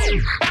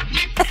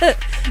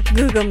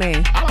 Google me.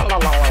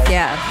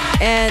 Yeah.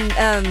 And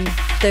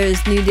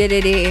there's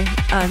Nudity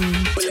on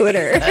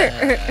Twitter.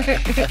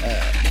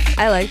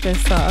 I like this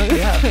song.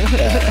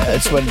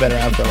 It's one been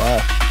around for a while.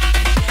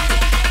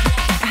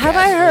 Have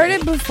I heard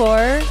it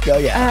before? Oh,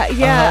 yeah.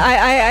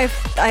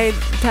 I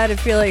had a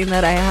feeling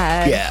that I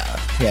had. Yeah.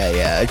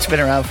 It's been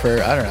around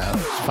for, I don't know,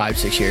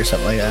 5-6 years,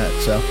 something like that.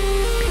 So,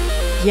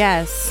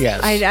 Yes.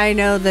 Yes. I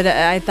know that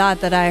I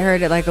thought that I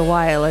heard it like a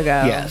while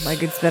ago. Yes.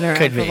 Like it's been around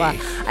Could for a be. while.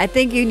 I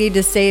think you need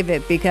to save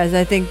it because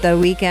I think the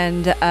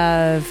weekend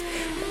of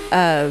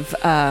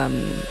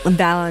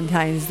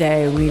Valentine's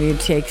Day we need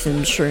to take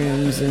some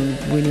shrooms and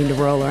we need to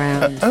roll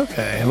around.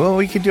 okay. Well,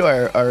 we could do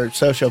our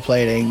social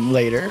plating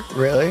later,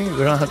 really.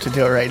 We don't have to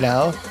do it right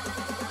now.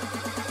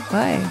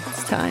 Why?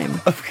 It's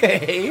time.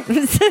 Okay.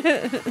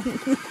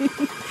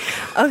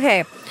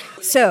 Okay,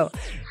 so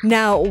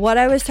now what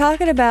I was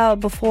talking about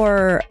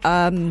before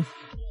the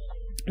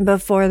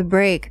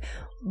break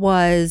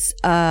was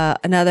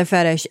another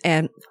fetish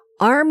and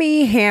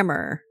Army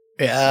Hammer.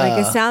 Yeah.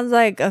 Like it sounds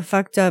like a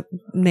fucked up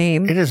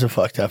name. It is a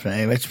fucked up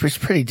name. It's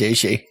pretty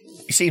douchey.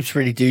 It seems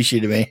pretty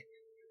douchey to me.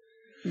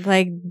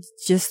 Like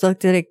just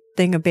looked at a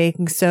thing of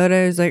baking soda.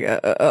 It's like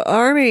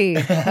Army.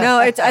 No,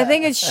 I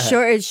think it's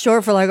short. It's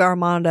short for like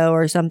Armando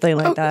or something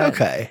like that.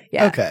 Okay.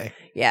 Yeah. Okay.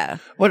 Yeah.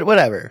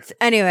 Whatever.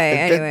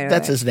 Anyway,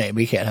 That's his name.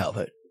 We can't help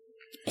it.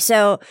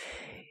 So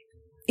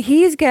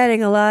he's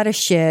getting a lot of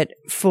shit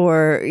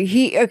for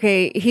he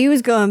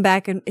was going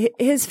back and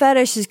his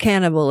fetish is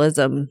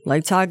cannibalism,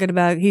 like talking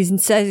about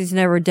says he's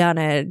never done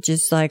it,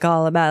 just like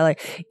all about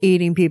like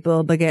eating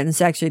people but getting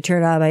sexually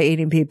turned on by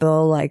eating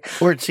people, like,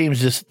 Or it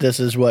seems this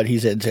is what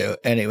he's into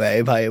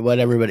anyway, by what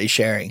everybody's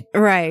sharing.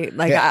 right,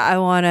 like Yeah. I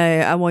want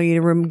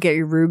you to get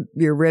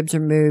your ribs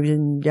removed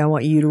and I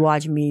want you to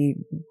watch me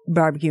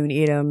barbecue and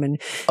eat them.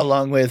 And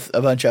along with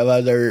a bunch of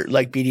other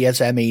like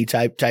BDSM-y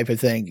type of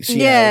things.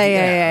 You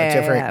Yeah,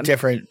 know,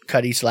 different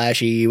cutty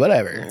slashy,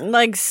 whatever.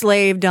 like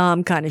slave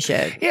dom kind of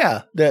shit.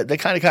 Yeah, the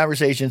kind of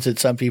conversations that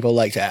some people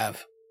like to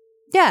have.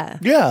 Yeah.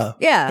 Yeah,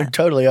 Yeah. they're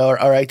totally all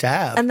right to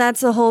have. And that's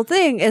the whole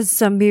thing is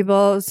some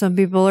people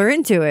are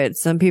into it.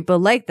 Some people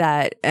like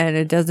that, and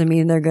it doesn't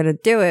mean they're going to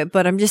do it.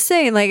 But I'm just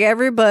saying, like,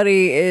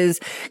 everybody is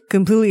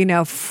completely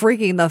now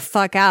freaking the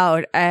fuck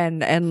out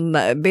and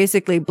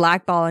basically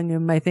blackballing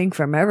him, I think,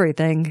 from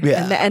everything.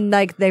 Yeah. And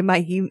like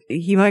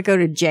he might go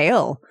to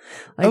jail.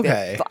 Like,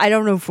 Okay. I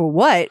don't know for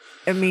what.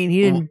 I mean,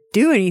 he didn't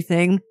do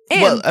anything.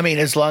 And Well, I mean,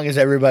 as long as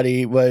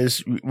everybody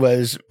was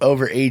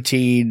over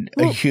 18,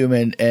 a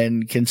human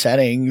and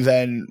consenting,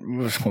 then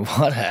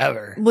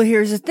whatever. well,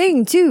 here's the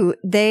thing too.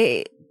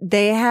 They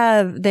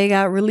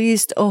got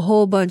released a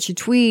whole bunch of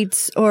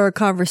tweets or a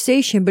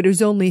conversation, but it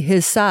was only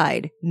his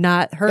side,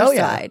 not her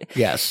side.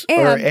 Yes.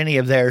 And- or any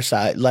of their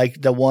side.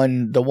 Like the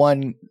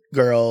one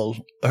girl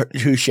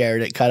who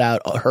shared it cut out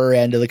her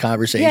end of the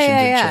conversations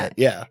and shit.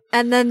 Yeah.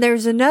 And then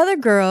there's another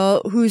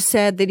girl who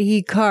said that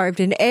he carved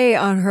an A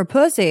on her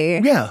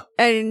pussy. Yeah.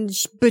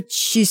 But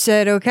she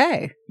said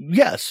okay.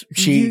 Yes.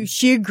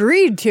 She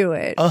agreed to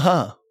it.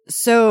 Uh-huh.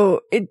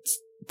 So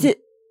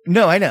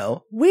No, I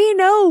know. we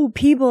know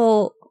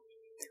people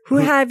who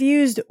have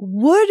used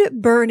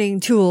wood burning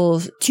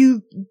tools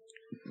to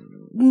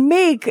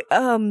make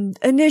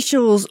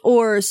initials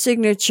or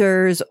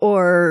signatures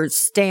or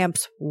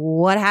stamps,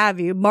 what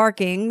have you,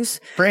 markings,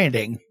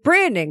 brandings,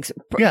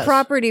 Yes.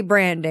 property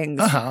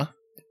brandings. Uh-huh.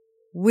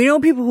 We know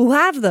people who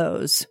have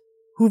those,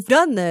 who've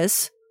done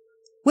this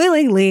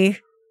willingly,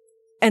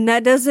 and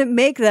that doesn't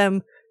make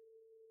them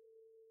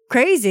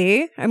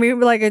crazy. I mean,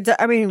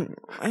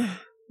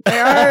 they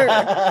are.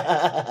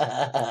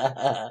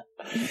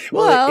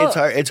 Well,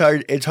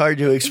 it's hard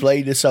to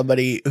explain to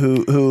somebody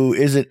who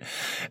isn't.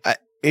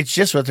 It's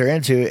just what they're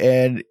into,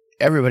 and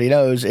everybody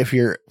knows if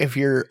you're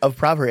of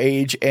proper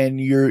age and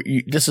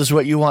this is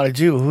what you want to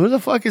do. Who the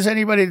fuck is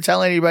anybody to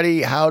tell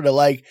anybody how to,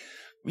 like,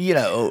 you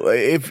know,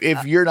 if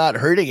you're not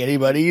hurting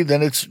anybody,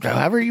 then it's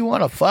however you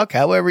want to fuck,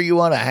 however you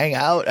want to hang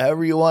out,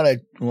 however you want to,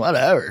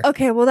 whatever.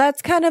 Okay, well,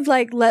 that's kind of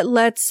like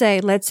let's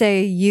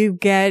say you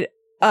get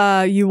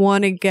you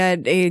want to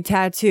get a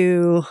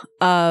tattoo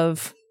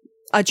of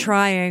a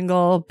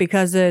triangle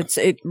because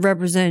it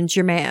represents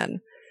your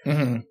man.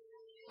 Mm-hmm.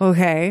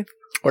 Okay.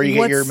 Or you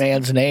get your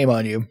man's name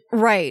on you.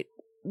 Right.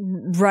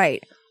 I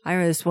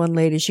remember this one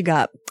lady, she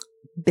got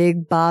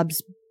Bad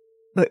Bob's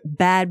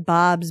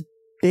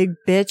Big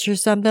Bitch or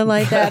something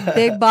like that.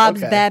 Big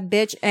Bob's Okay. Bad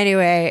Bitch.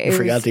 Anyway. I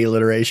forgot the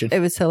alliteration. It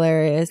was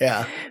hilarious.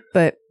 Yeah.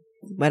 But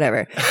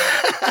whatever.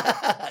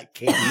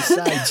 Katie's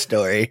side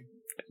story.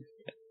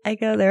 I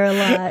go there a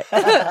lot.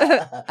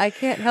 I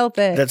can't help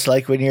it. That's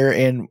like when you're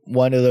in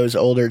one of those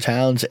older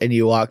towns and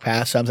you walk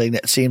past something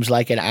that seems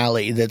like an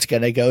alley that's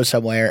going to go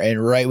somewhere,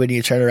 and right when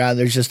you turn around,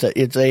 there's just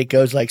it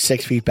goes like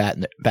 6 feet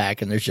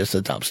back, and there's just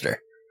a dumpster.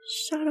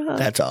 Shut up.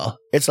 That's all.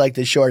 It's like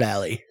the short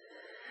alley.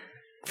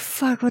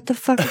 Fuck, what the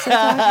fuck was I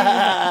talking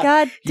about?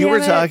 God damn You were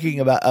it. talking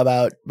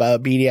about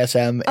BDSM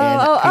and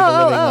people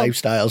living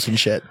lifestyles and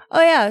shit.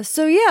 Oh yeah.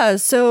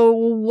 So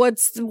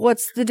what's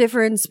the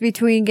difference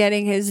between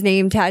getting his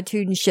name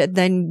tattooed and shit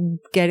than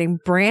getting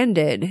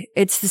branded?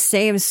 It's the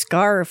same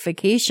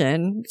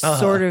scarification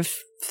sort of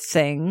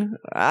thing.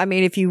 I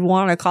mean, if you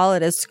want to call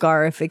it a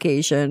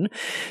scarification,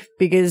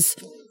 because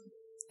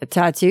a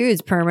tattoo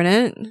is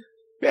permanent.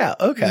 Yeah.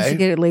 You Okay. should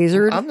get it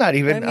lasered. I'm not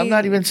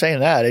even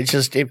saying that. It's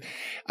just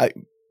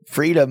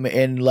freedom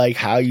in like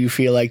how you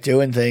feel like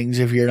doing things.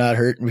 If you're not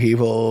hurting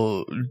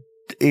people,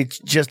 it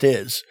just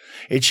is.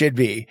 It should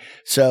be.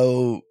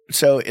 So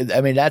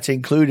I mean, that's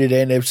included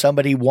in if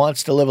somebody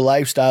wants to live a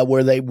lifestyle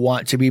where they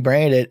want to be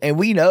branded. And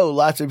we know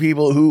lots of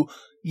people who,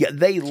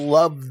 they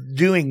love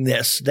doing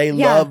this. They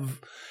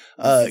love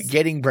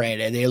getting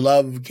branded. They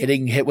love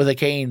getting hit with a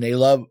cane. They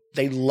love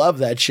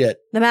that shit.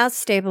 The mouth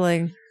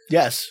stapling.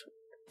 Yes.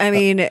 I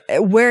mean,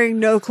 wearing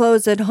no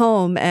clothes at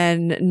home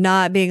and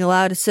not being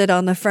allowed to sit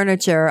on the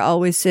furniture,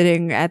 always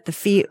sitting at the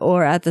feet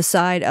or at the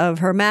side of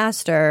her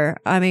master.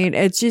 I mean,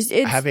 it's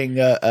having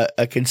a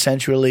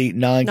consensually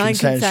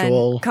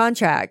non-consensual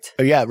contract.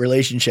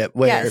 Relationship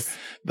where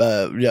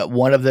Yes.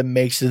 one of them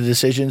makes the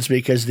decisions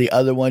because the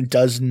other one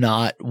does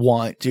not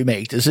want to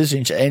make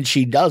decisions, and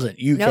she doesn't.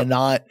 You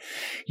cannot.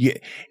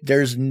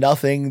 There's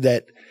nothing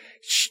that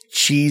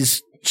she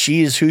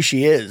is who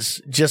she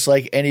is, just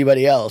like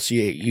anybody else.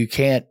 You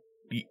can't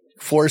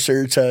force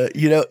her to,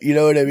 you know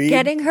what I mean?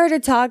 Getting her to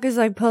talk is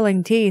like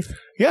pulling teeth.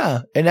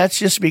 Yeah. And that's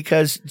just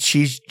because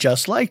she's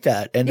just like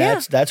that. And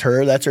that's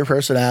her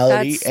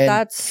personality.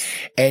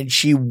 And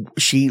she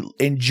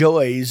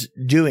enjoys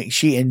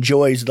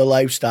the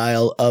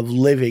lifestyle of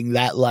living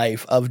that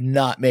life of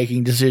not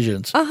making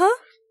decisions.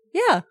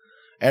 Yeah.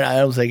 And I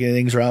don't think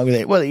anything's wrong with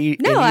it. Well,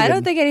 I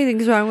don't think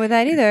anything's wrong with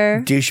that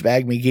either.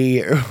 Douchebag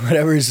McGee or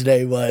whatever his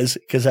name was,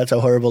 because that's a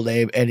horrible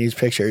name. And his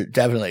picture,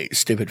 definitely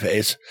stupid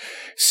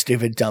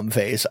dumb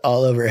face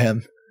all over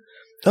him.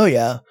 Oh,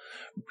 yeah.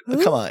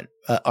 Who? Come on.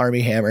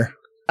 Army Hammer.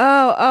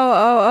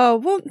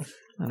 Well,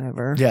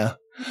 whatever. Yeah.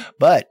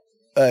 But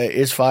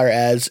as far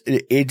as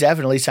it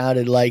definitely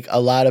sounded like a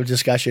lot of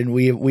discussion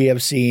we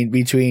have seen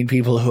between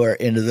people who are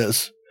into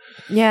this.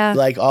 Yeah.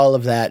 Like all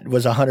of that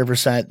was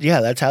 100%.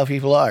 Yeah, that's how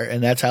people are,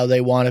 and that's how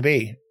they want to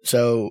be.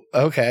 So,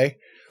 okay.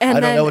 And I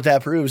don't know what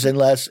that proves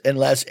unless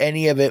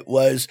any of it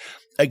was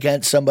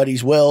against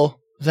somebody's will,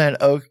 then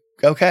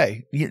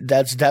okay.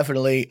 That's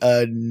definitely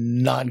a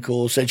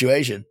non-cool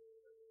situation.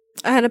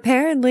 And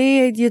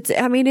apparently, it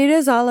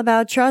is all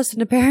about trust,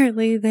 and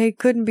apparently they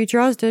couldn't be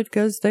trusted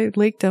because they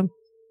leaked him.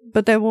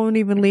 But they won't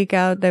even leak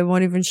out. They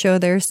won't even show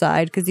their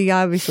side because he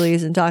obviously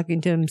isn't talking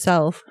to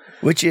himself.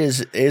 Which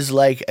is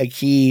like a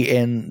key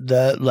in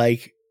the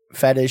like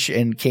fetish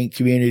and kink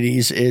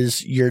communities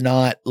is you're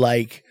not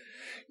like,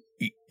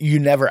 you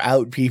never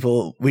out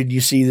people when you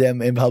see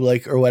them in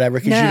public or whatever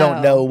because you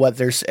don't know what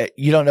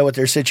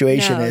their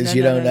situation is.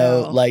 You don't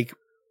know like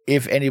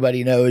if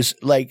anybody knows,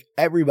 like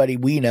everybody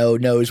we know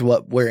knows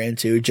what we're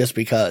into just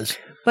because.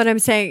 But I'm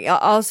saying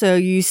also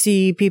you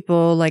see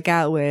people like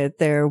out with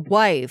their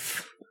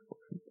wife.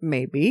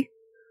 Maybe.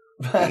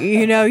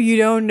 You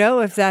don't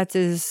know if that's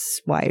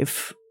his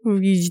wife.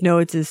 You just know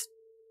it's his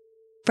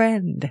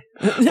friend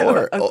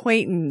or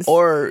acquaintance.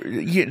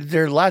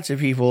 There are lots of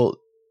people,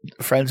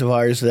 friends of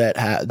ours that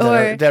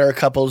are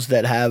couples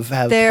that have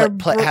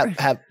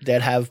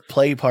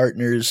play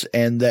partners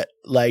and that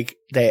like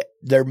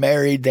they're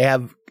married, they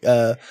have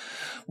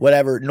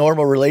whatever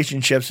normal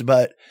relationships,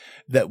 but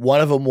that one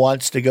of them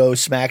wants to go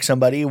smack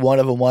somebody, one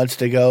of them wants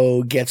to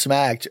go get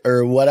smacked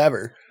or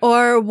whatever.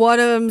 Or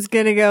one of them's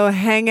going to go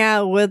hang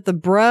out with the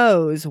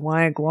bros,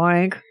 wank,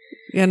 wank,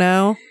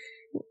 And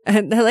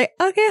they're like,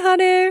 okay,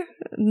 honey.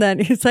 And then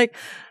he's like,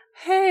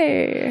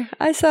 hey,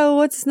 I saw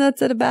what's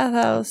nuts at a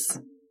bathhouse.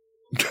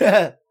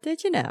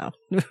 Did you know?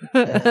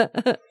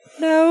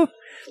 No.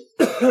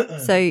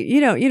 So you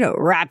don't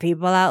rat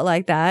people out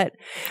like that.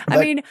 But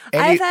I mean,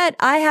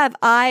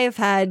 I've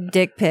had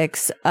dick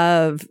pics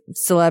of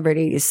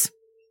celebrities.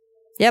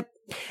 Yep.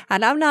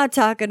 And I'm not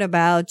talking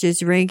about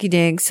just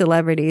rinky-dink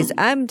celebrities.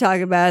 I'm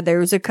talking about there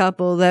was a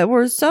couple that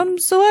were some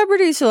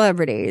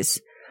celebrities.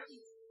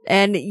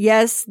 And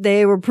yes,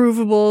 they were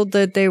provable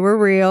that they were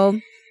real.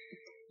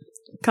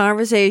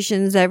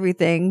 Conversations,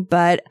 everything.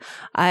 But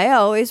I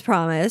always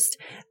promised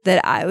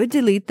that I would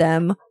delete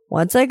them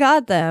once I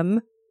got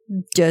them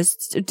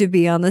just to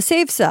be on the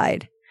safe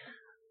side.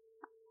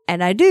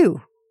 And I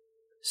do.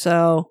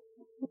 So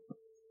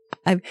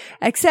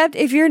except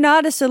if you're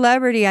not a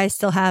celebrity, I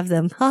still have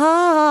them. Ha ha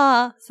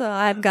ha. So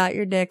I've got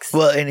your dicks.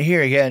 Well, and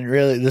here again,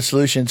 really the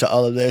solution to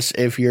all of this,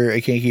 if you're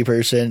a kinky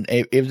person,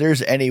 if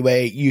there's any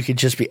way you could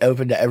just be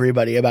open to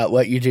everybody about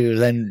what you do,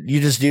 then you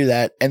just do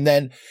that. And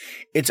then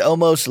it's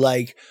almost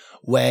like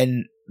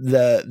when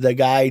the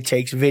guy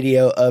takes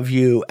video of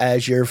you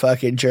as you're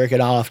fucking jerking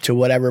off to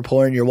whatever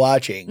porn you're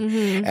watching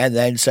and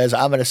then says,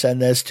 I'm going to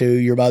send this to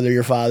your mother,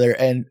 your father.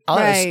 And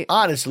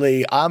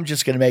honestly, I'm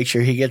just going to make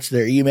sure he gets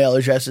their email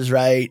addresses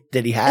right,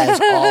 that he has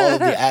all of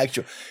the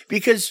actual,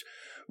 because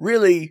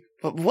really,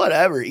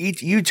 whatever,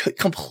 you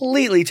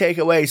completely take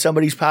away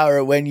somebody's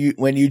power when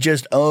you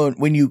just own,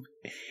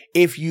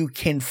 if you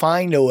can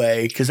find a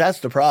way, because that's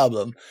the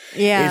problem.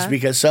 Yeah. It's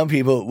because some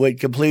people would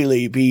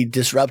completely be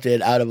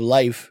disrupted out of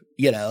life,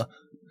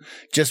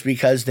 just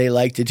because they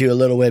like to do a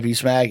little whippy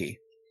smacky.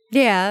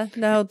 Yeah,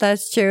 no,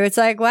 that's true. It's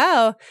like,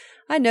 wow,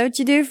 I know what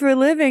you do for a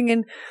living,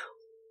 and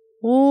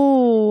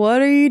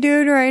what are you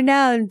doing right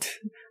now? And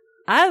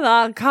I'm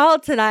on call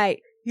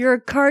tonight. You're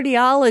a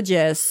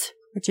cardiologist,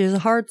 which is a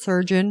heart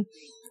surgeon.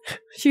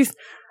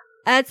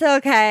 That's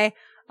okay.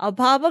 I'll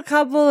pop a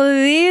couple of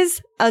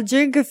these, I'll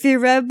drink a few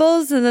Red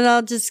Bulls, and then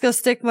I'll just go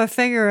stick my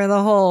finger in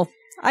the hole.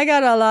 I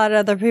got a lot of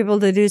other people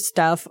to do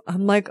stuff.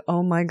 I'm like,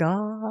 oh my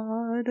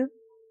God.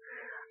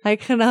 I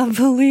cannot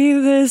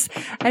believe this.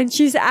 And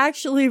she's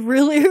actually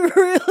really,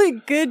 really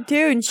good too.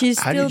 And she's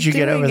How still did you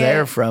get over it.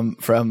 there from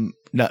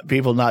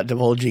people not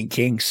divulging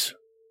kinks?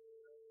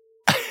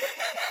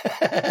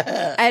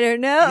 I don't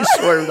know. You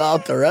swerved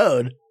off the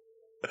road.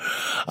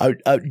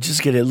 I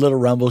just get a little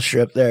rumble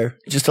strip there.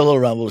 Just a little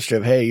rumble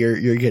strip. Hey, you're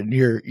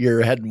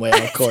heading way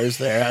off course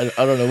there.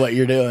 I don't know what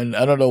you're doing.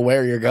 I don't know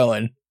where you're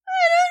going.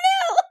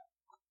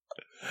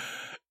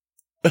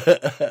 All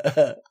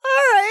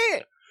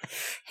right.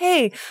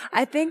 Hey,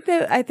 I think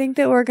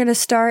that we're gonna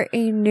start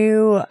a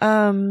new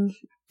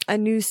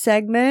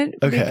segment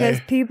because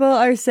people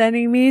are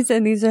sending these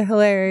and these are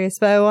hilarious.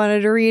 But I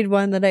wanted to read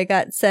one that I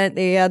got sent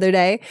the other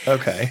day.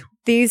 Okay.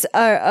 These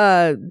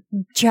are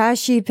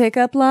trashy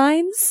pickup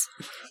lines.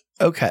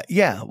 Okay.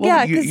 Yeah. Well,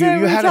 yeah, you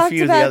had a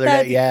few the other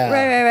day. Yeah.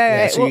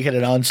 Right. Yeah, so you get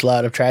an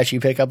onslaught of trashy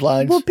pickup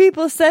lines. Well,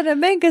 people send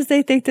them in because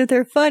they think that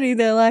they're funny.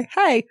 They're like,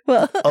 "Hi."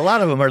 Well, a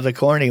lot of them are the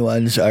corny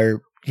ones.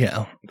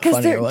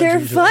 Because they're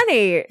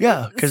funny.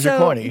 Yeah, because they're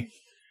corny.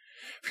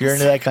 If you're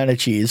into that kind of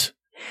cheese.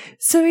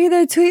 So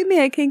either tweet me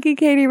at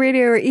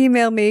KinkyKatieRadio or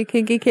email me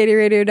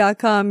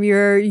KinkyKatieRadio.com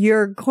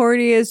your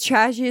corniest,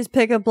 trashiest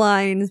pickup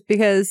lines,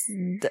 because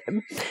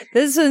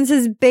this one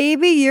says,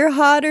 "Baby, you're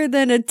hotter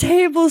than a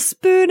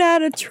tablespoon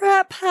at a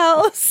trap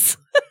house."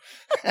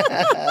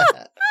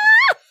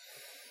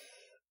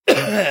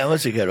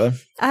 What's a good one?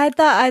 I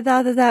thought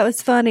that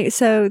was funny.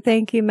 So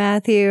thank you,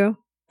 Matthew.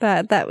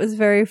 That was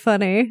very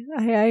funny.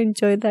 I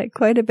enjoyed that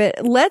quite a bit.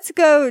 Let's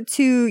go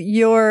to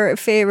your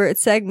favorite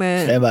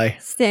segment. Stand by.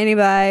 Standing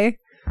by.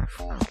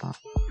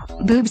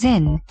 Boobs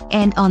in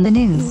and on the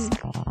news.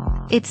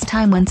 It's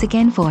time once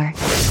again for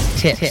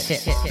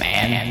Tits,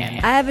 man.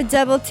 I have a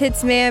double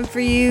tits man for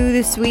you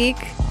this week.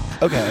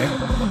 Okay.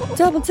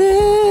 Double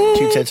tits.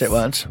 2 tits at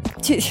once.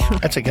 Two-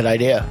 That's a good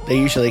idea. They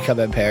usually come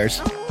in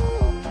pairs.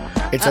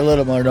 It's a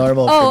little more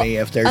normal oh, for me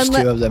if there's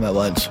 2 of them at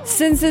once.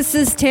 Since this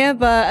is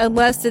Tampa,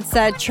 unless it's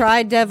that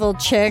tri-devil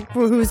chick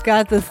who's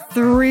got the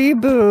 3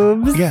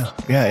 boobs. Yeah.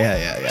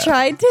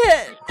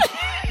 Tri-tit.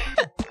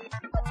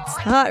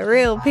 It's not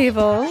real,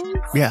 people.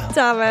 Yeah.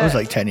 Stop it. That was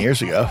like 10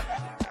 years ago.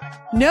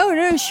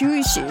 No,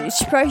 she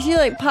probably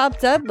like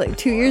popped up like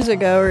 2 years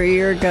ago or a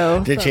year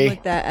ago. Did something she?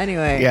 Like that.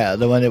 Anyway. Yeah,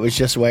 the one that was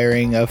just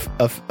wearing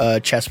a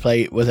chest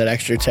plate with an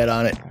extra tit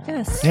on it.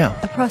 Yes. Yeah.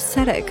 A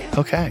prosthetic.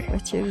 Okay.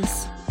 Which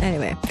is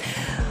anyway.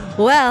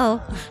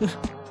 Well,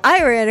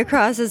 I ran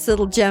across this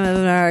little gem of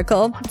an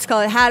article. It's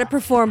called "How to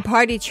Perform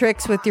Party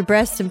Tricks with Your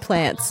Breast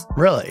Implants."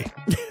 Really?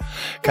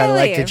 Kind of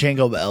like Really? the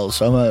Jingle Bells,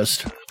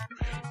 almost.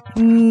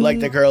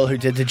 Like the girl who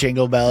did the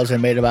Jingle Bells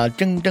and made about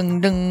ding,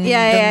 ding, ding.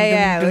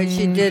 Yeah. ding, When she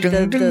ding, did ding,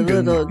 the ding,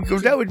 ding. little.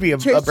 That would be a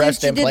She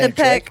breast did the implant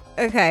trick.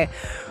 peck. Okay.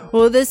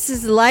 Well, this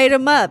is light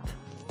them up.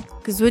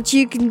 Because what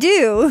you can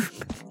do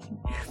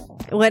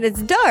when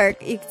it's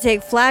dark, you can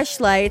take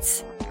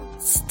flashlights,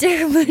 stick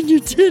them in your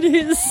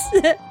titties.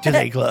 Do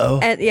they glow?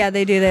 And, yeah,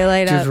 they do. They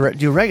light up.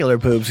 Do regular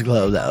boobs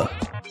glow, though?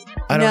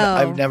 I don't know.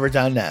 No. I've never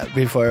done that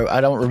before.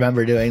 I don't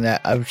remember doing that.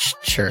 I'm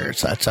sure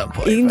it's at some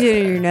point. You can but- do it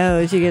in your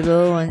nose. You get the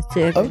little ones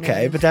too.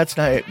 Okay, but that's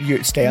not.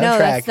 You stay on No,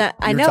 track. that's not-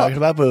 I You're know. talking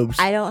about boobs.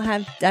 I don't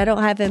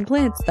have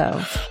implants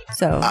though.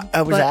 So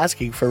I was but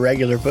asking for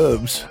regular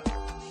boobs,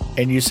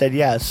 and you said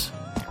yes.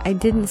 I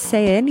didn't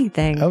say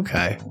anything.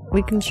 Okay.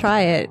 We can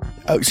try it.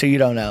 Oh, so you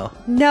don't know?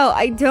 No,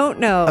 I don't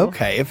know.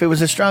 Okay. If it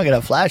was a strong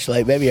enough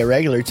flashlight, maybe a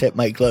regular tip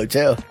might glow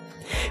too.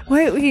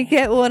 Wait, we could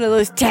get one of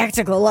those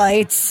tactical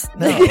lights.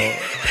 No.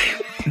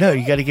 No,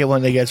 you got to get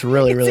one that gets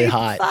really, really It's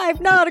hot.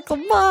 5 nautical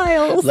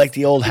miles. Like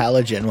the old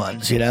halogen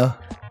ones, you know?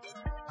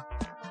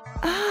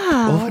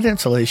 Ah. We'll put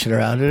insulation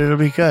around it. It'll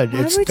be good.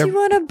 Why would they're- you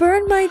want to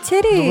burn my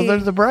titty? Well, they're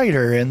the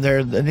brighter, and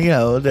they're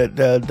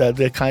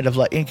the kind of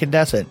like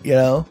incandescent. You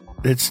know,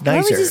 it's Why don't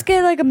nicer. we just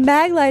get like a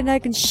mag light and I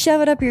can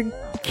shove it up your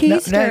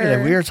keister?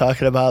 Negative. We were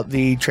talking about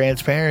the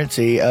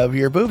transparency of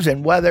your boobs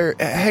and whether.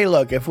 Hey,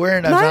 look, if we're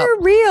in a Mine are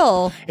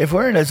real. if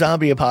we're in a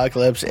zombie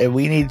apocalypse and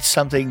we need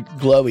something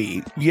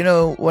glowy, you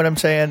know what I'm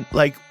saying?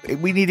 Like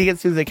we need to get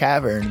through the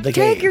cavern. The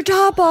Take cave. your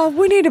top off.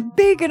 We need a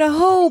beacon of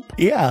hope.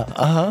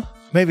 Yeah.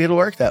 Maybe it'll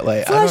work that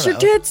way. Flash I your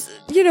don't know.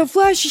 tits,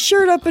 flash your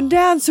shirt up and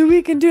down so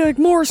we can do like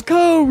Morse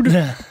code.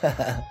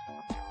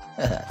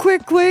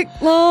 quick,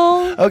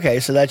 long. Okay,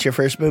 so that's your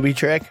first booby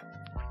trick.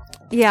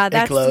 Yeah,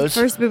 that's the glows.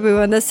 first boo-boo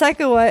one. The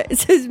second one, it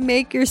says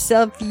make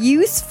yourself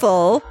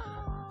useful.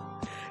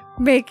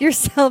 Make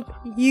yourself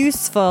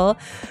useful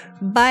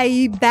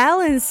by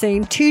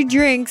balancing 2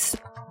 drinks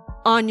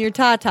on your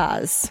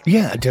tatas.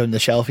 Yeah, doing the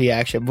shelfie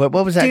action. What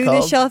was that Do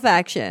called? the shelf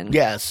action.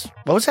 Yes.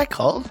 What was that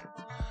called?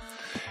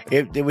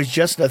 It was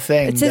just a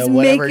thing. It says the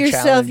make whatever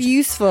yourself challenge.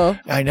 useful.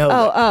 I know.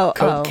 Oh,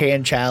 Coke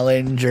can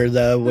challenge, or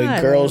the when I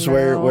girls don't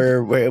know.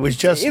 were it was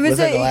just It was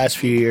within a- the last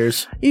few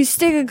years. You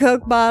stick a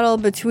Coke bottle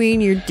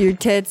between your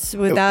tits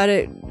without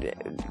it.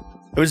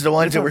 It was the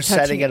ones that Without were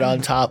setting touching it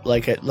on top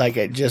like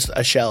a just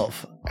a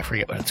shelf. I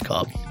forget what it's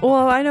called.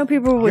 Well, I know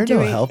people were You're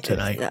doing. no help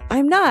tonight.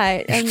 I'm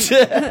not.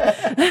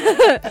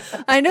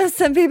 I know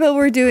some people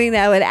were doing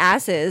that with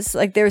asses.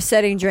 Like they were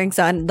setting drinks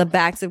on the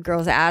backs of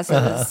girls'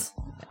 asses,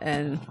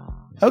 and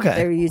they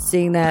Okay. were used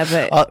seeing that.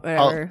 But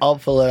whatever. I'll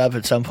pull it up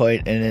at some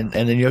point, and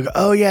then you'll go,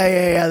 oh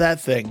yeah, that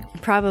thing.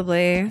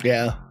 Probably.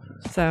 Yeah,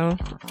 So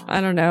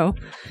I don't know.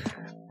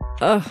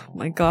 Oh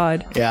my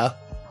god. yeah.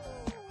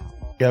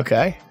 You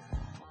okay?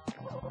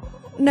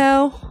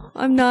 No,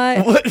 I'm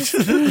not. What?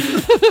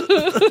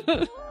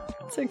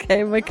 It's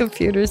okay. My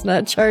computer's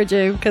not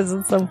charging because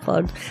it's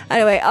unplugged.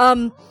 Anyway, I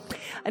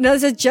know it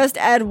says just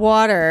add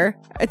water.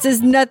 It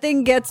says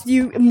nothing gets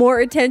you more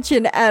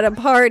attention at a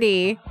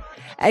party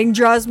and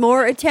draws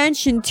more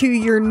attention to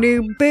your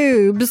new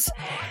boobs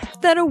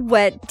than a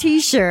wet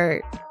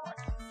t-shirt.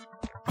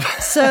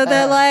 So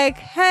they're like,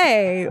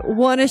 hey,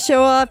 want to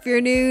show off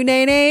your new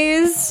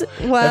nays?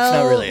 Well, That's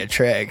not really a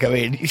trick. I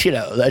mean,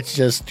 that's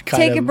just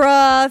kind take of your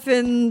bra off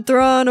and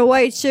throw on a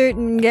white shirt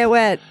and get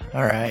wet.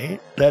 all right.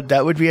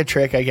 That would be a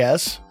trick, I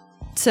guess.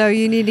 So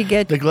you need to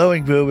get The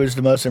glowing boob is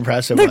the most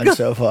impressive one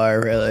so far,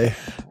 really.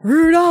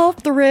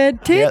 Rudolph the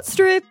red tit Yep.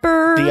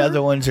 stripper. The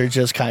other ones are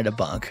just kind of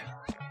bunk.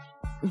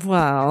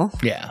 Well,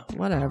 Yeah.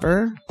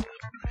 whatever.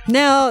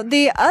 Now,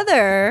 the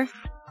other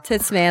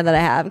tits man that I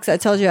have, because I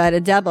told you I had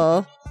a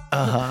double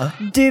double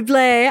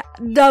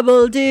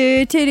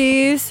do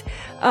titties.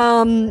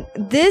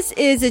 This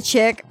is a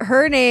chick.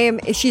 Her name,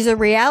 she's a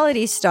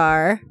reality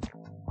star,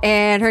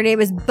 and her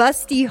name is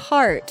Busty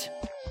Hart.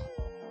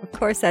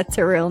 course, that's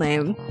her real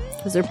name.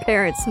 Because her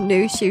parents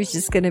knew she was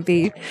just going to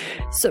be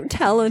so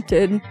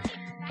talented.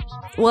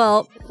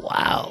 Well,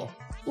 Wow.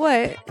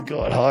 what?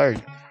 Going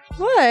hard.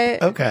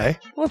 What? Okay.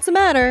 What's the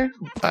matter?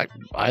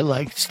 I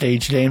like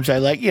stage names. I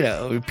like,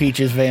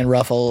 Peaches Van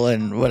Ruffle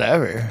and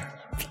whatever.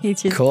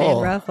 Peaches Cool.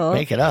 Van Ruffle.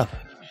 Make it up.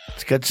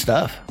 It's good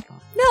stuff.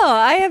 No,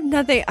 I have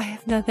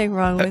nothing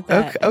wrong with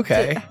that.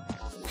 Okay.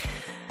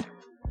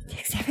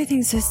 Takes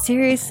everything so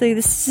seriously.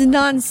 This is a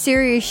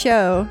non-serious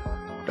show.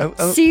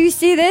 Oh. So you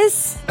see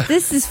this?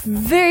 This is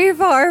very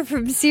far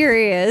from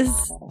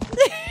serious.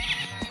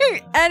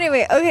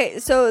 Anyway, okay,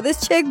 so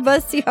this chick,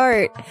 Busty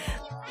Hart,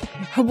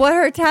 what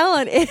her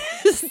talent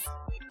is,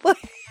 what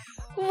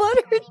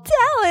her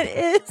talent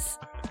is.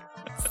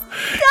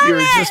 You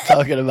were just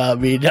talking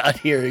about me not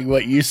hearing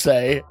what you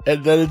say,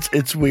 and then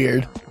it's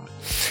weird.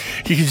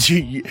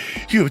 You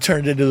have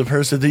turned into the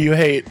person that you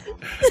hate.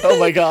 Oh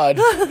my God!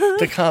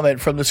 The comment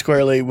from the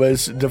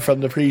Squirrely from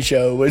the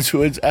pre-show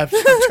was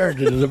absolutely turned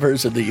into the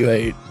person that you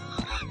hate.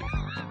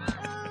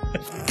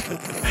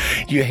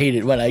 You hate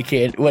it when I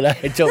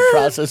don't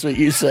process what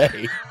you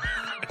say.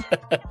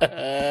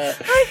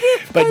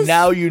 But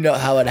now you know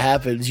how it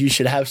happens. You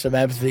should have some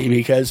empathy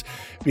because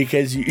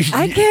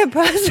I can't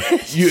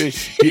process.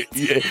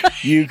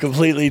 You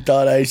completely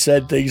thought I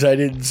said things I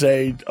didn't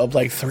say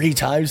like 3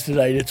 times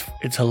tonight.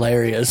 It's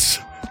hilarious.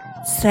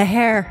 It's the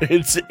hair.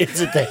 It's the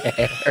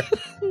hair.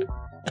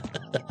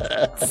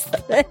 It's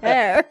the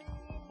hair.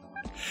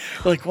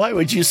 Like, why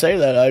would you say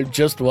that? I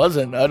just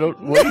wasn't. I don't.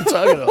 What are you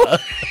talking about?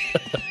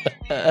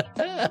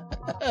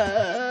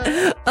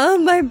 Oh,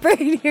 my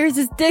brain hears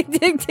this dick.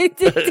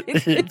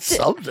 It's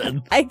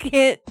something. I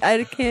can't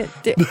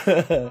do.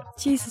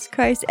 Jesus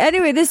Christ.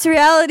 Anyway, this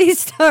reality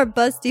star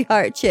Busty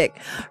Hart chick.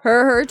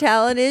 Her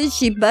talent is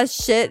she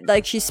busts shit,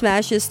 like she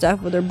smashes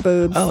stuff with her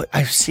boobs. Oh,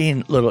 I've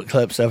seen little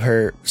clips of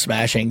her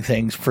smashing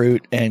things,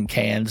 fruit and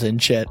cans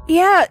and shit.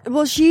 Yeah,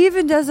 well, she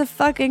even does a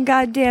fucking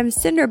goddamn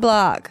cinder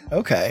block.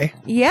 Okay.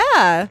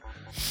 Yeah.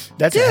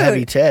 That's Dude. a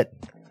heavy tit.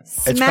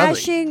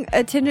 Smashing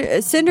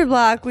a cinder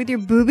block with your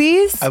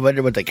boobies? I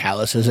wonder what the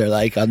calluses are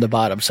like on the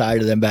bottom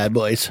side of them bad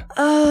boys.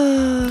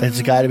 Oh.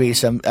 It's got to be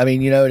some,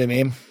 you know what I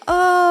mean?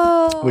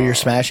 Oh. Where you're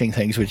smashing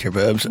things with your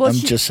boobs. Well, I'm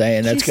just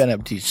saying, that's going to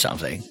do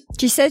something.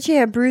 She said she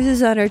had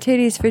bruises on her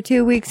titties for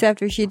 2 weeks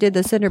after she did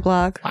the cinder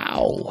block.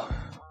 Wow.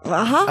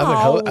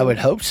 Wow. I would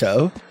hope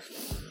so.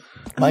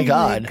 My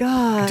God.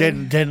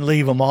 Didn't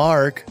leave a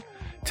mark.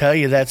 Tell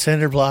you that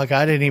cinder block,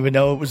 I didn't even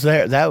know it was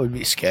there. That would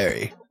be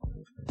scary.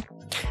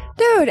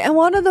 Dude, and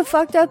one of the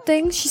fucked up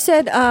things she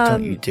said,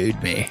 don't you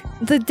dude me.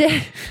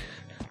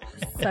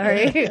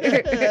 Sorry.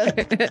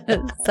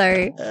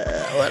 Sorry.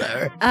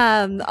 Whatever.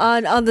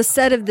 On the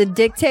set of The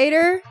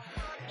Dictator.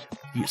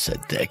 You said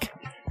dick.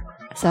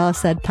 So I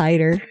said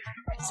tighter.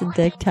 It's a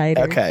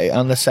dictator. Okay,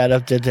 on the set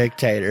of The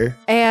Dictator.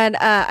 And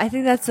I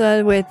think that's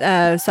the one with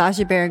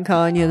Sacha Baron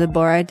Cohen, the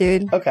Borat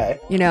dude. Okay.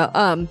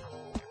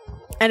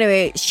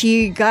 Anyway,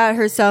 she got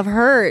herself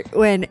hurt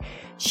when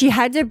she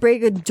had to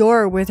break a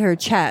door with her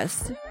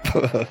chest.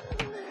 Who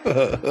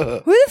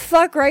the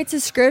fuck writes a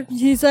script?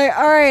 He's like,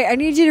 all right, I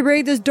need you to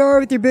break this door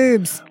with your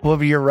boobs. Well,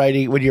 when you're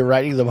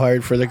writing them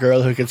hard for the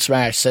girl who can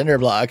smash cinder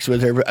blocks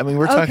with her. I mean,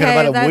 we're talking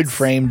about a wood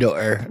frame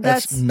door.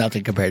 That's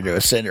nothing compared to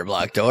a cinder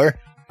block door.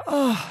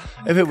 Oh,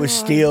 if it was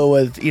steel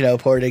with,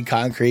 poured in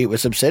concrete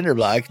with some cinder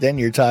block, then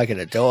you're talking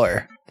a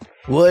door.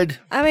 Wood.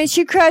 I mean,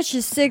 she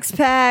crushes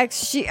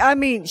 6-packs.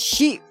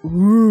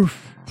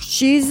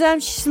 She's a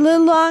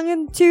little long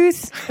in the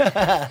tooth.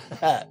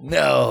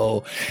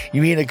 No.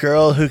 You mean a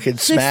girl who can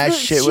smash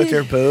shit with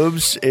her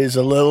boobs is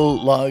a little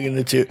long in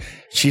the tooth?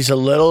 She's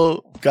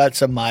got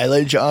some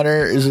mileage on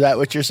her? Is that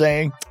what you're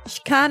saying?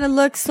 She kind of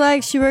looks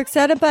like she works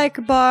at a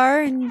biker bar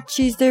and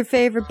she's their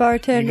favorite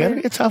bartender. You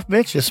gotta be a tough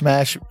bitch to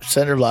smash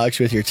cinder blocks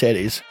with your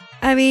titties.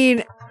 I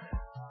mean,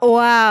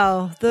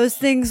 wow. Those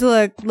things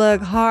look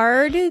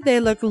hard. They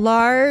look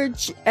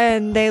large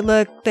and they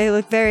look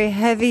very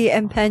heavy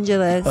and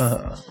pendulous.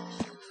 Wow.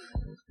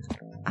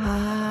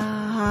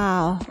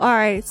 All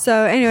right.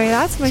 So anyway,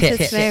 that's my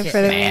tits name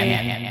for the week.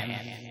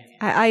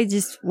 I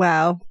just,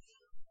 wow.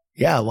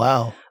 Yeah,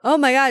 wow. Oh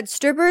my God.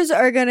 Strippers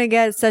are going to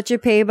get such a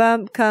pay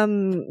bump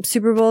come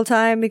Super Bowl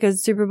time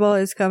because Super Bowl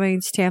is coming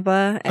to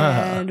Tampa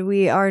and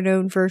we are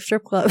known for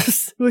strip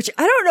clubs, which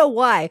I don't know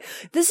why.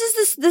 This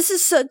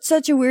is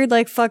such a weird,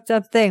 fucked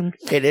up thing.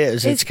 It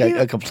is. It's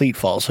a complete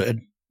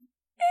falsehood.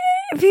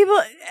 People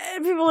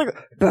are like,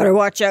 better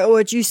watch out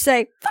what you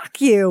say. Fuck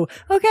you.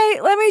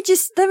 Okay. Let me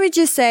just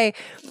say,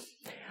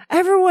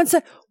 everyone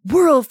said,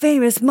 world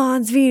famous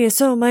Mons Venus.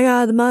 Oh my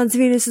God, the Mons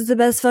Venus is the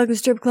best fucking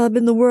strip club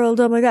in the world.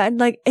 Oh my God.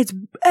 And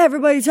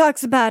everybody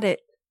talks about it.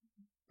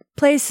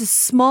 Place is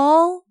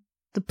small.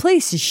 The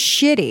place is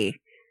shitty.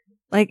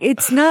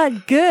 It's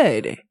not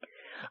good.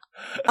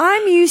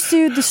 I'm used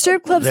to the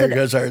strip clubs.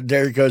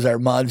 There goes our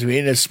Mons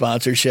Venus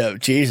sponsorship.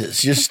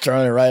 Jesus, just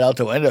throwing it right out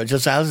the window.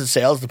 Just how's the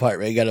sales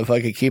department got to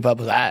fucking keep up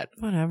with that?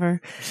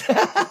 Whatever.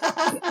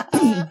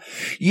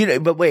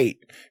 But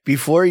wait,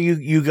 before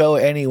you go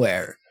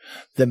anywhere,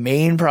 The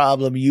main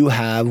problem you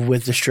have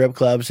with the strip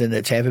clubs in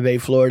the Tampa Bay,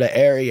 Florida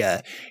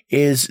area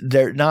is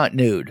they're not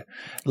nude.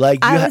 Like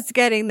I was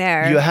getting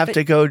there. You have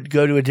to go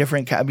to a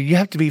different. I mean, you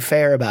have to be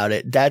fair about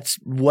it. That's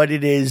what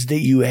it is that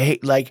you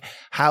hate. Like,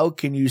 how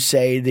can you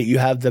say that you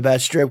have the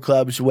best strip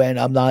clubs when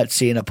I'm not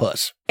seeing a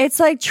puss? It's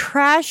like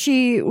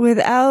trashy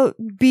without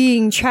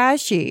being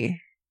trashy.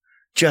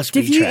 Just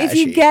be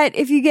trashy.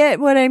 If you get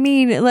what I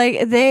mean, like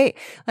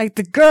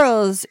the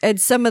girls at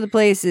some of the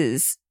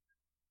places,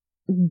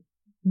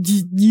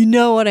 you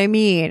know what I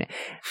mean.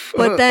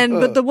 But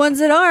the ones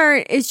that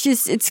aren't,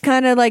 it's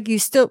kind of like you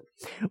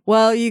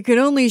can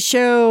only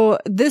show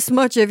this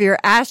much of your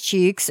ass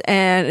cheeks,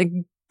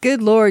 and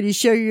good Lord, you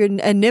show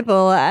a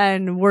nipple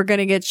and we're going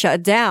to get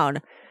shut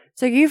down.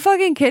 It's like, are you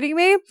fucking kidding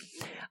me?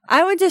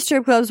 I went to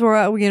strip clubs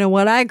where,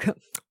 when I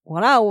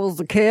was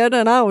a kid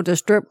and I went to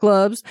strip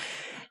clubs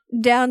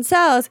down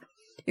south,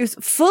 it was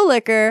full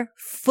liquor,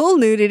 full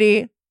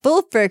nudity,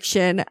 full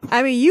friction.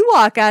 I mean, you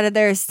walk out of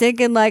there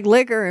stinking like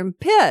liquor and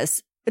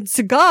piss and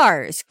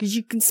cigars because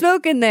you can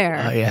smoke in there.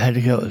 Oh, you had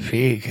to go with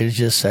pee because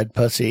you just said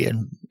pussy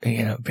and,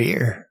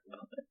 beer.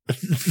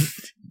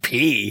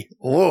 Pee.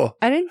 Whoa.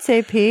 I didn't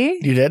say pee.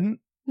 You didn't?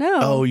 No.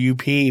 Oh, you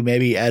pee,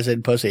 maybe as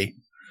in pussy.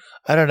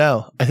 I don't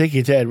know. I think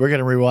you did. We're going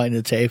to rewind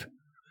the tape.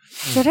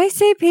 Did I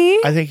say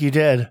pee? I think you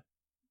did.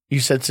 You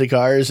said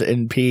cigars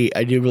and pee.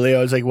 I do believe.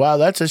 I was like, wow,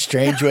 that's a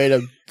strange way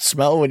to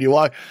smell when you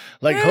walk.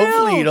 Like,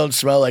 hopefully you don't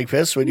smell like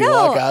piss when you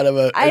walk out of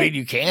a. I mean,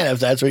 you can if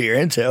that's what you're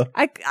into.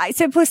 I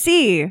said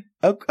pussy.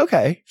 Oh,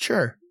 okay,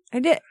 sure.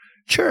 I did.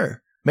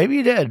 Sure. Maybe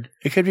you did.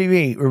 It could be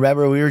me.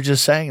 Remember, we were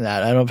just saying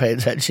that. I don't pay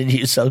attention to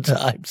you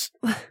sometimes.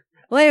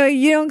 Well, anyway,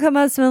 you don't come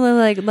out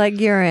smelling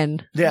like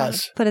urine.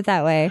 Yes. Put it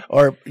that way.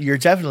 Or you're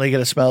definitely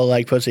going to smell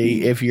like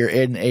pussy if you're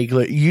in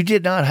you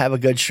did not have a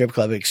good strip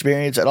club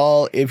experience at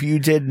all if you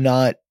did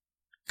not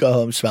go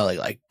home smelling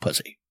like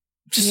pussy.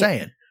 Just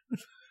saying.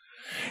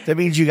 That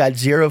means you got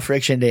zero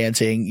friction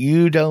dancing.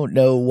 You don't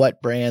know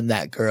what brand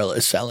that girl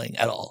is selling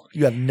at all.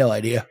 You have no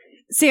idea.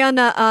 See, on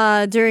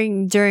the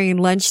during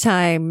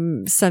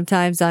lunchtime,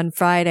 sometimes on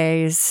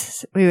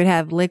Fridays, we would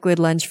have liquid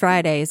lunch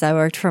Fridays. I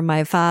worked for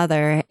my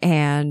father,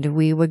 and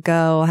we would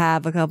go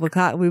have a couple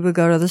of we would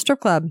go to the strip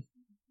club.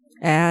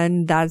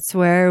 And that's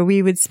where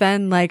we would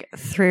spend like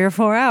 3 or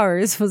 4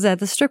 hours was at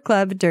the strip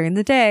club during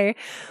the day,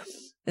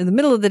 in the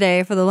middle of the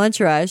day for the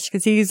lunch rush,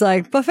 because he's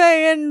like,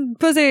 buffet and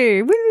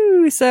pussy,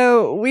 woo!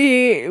 So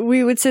we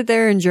would sit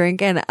there and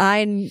drink, and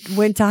I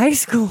went to high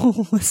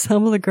school with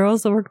some of the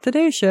girls that worked the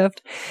day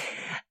shift.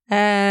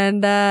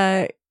 And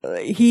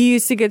he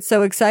used to get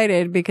so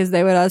excited because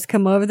they would always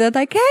come over. They're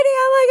like, Katie,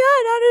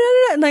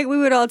 oh my God. And like we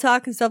would all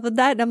talk and stuff like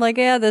that. And I'm like,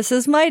 yeah, this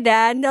is my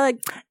dad. And they're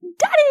like,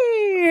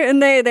 Daddy.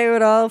 And they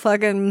would all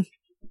fucking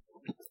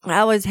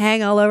always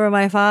hang all over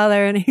my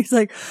father. And he's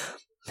like,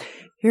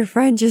 your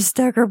friend just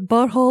stuck her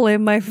butthole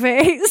in my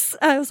face.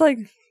 I was like,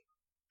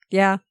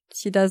 yeah.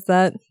 She does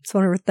that. It's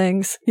one of her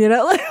things,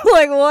 like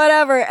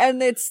whatever.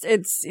 And it's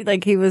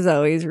like he was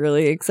always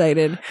really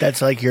excited. That's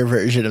like your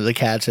version of the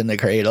Cats in the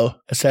Cradle.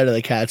 Instead of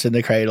the Cats in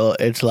the Cradle,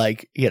 it's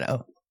like,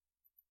 the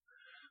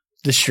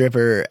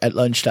stripper at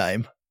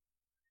lunchtime.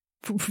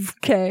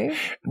 Okay.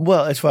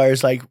 Well, as far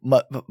as like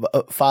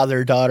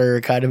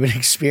father-daughter kind of an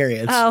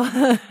experience.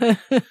 Oh.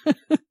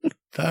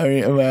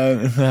 Sorry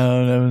about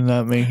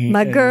not making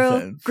my any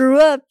girl sense. Grew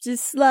up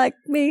just like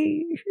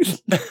me.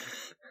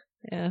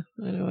 Yeah,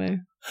 anyway.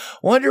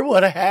 Wonder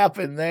what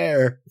happened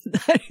there.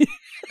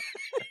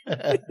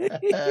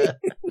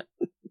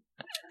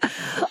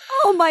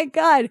 Oh my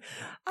God.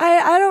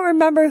 I don't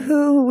remember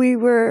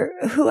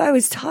who I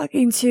was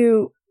talking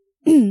to,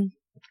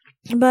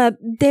 but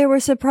they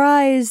were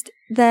surprised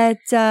that,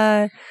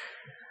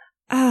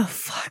 oh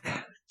fuck.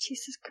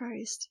 Jesus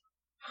Christ.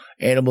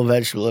 Animal,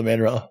 vegetable, and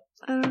mineral.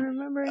 I don't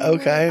remember anymore.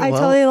 Okay. I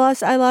totally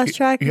lost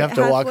track. You have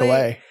to walk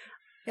away.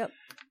 Yep.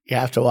 You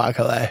have to walk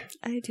away.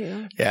 I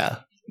do. Yeah.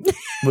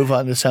 Move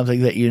on to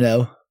something that you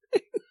know.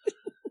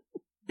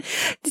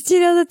 Did you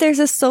know that there's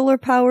a solar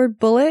powered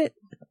bullet?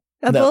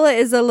 A bullet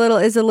is a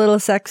little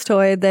sex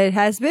toy that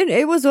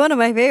it was one of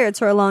my favorites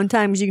for a long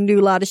time because you can do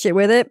a lot of shit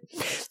with it.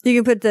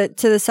 You can put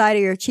to the side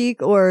of your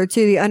cheek or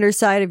to the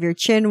underside of your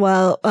chin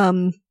while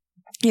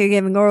you're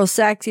giving oral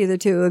sex either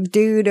to a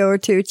dude or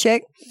to a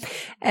chick,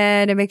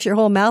 and it makes your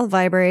whole mouth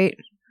vibrate.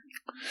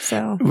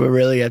 So we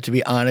really have to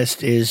be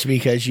honest is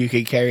because you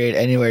could carry it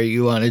anywhere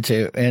you wanted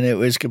to, and it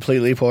was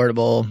completely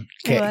portable.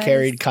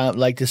 Carried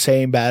like the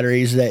same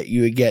batteries that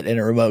you would get in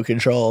a remote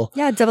control.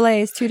 Yeah,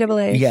 AA's, 2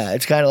 AA's. Yeah,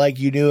 it's kind of like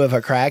you knew if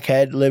a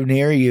crackhead lived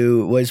near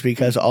you was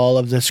because all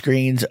of the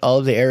screens, all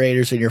of the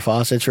aerators in your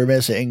faucets were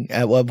missing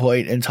at one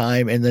point in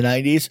time in the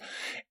 90s.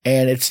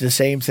 And it's the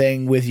same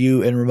thing with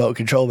you and remote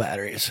control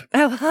batteries.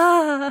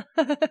 Oh,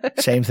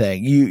 same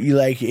thing. You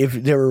like if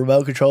there were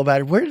remote control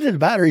batteries, where did the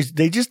batteries?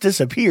 They just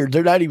disappeared.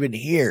 They're not even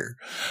here.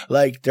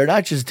 Like they're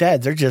not just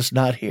dead. They're just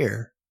not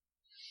here.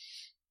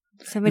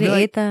 Somebody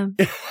ate them.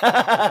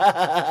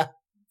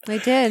 They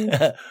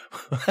did.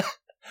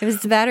 It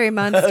was the battery I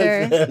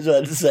monster. was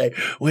about to say,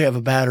 we have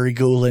a battery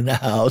ghoul in the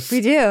house.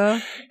 We do.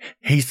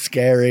 He's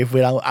scary. If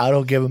I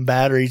don't give him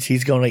batteries,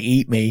 he's going to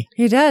eat me.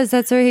 He does.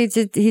 That's where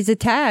he's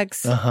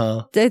attacks.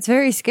 Uh-huh. It's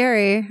very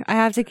scary. I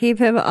have to keep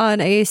him on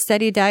a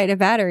steady diet of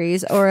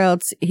batteries, or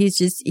else he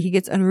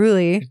gets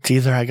unruly. It's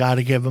either I got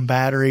to give him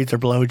batteries or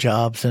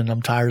blowjobs, and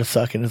I'm tired of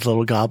sucking his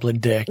little goblin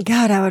dick.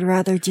 God, I would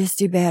rather just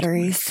do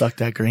batteries. Suck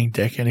that green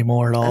dick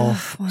anymore at all.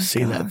 Oh, my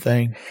See God. that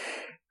thing.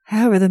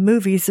 However, the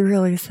movies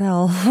really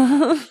sell.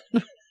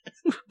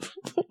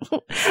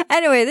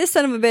 Anyway, this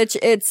son of a bitch,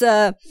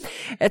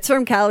 it's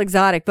from Cal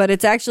Exotic, but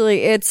it's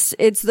actually it's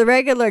the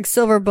regular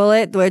silver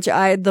bullet, which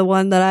the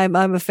one that I'm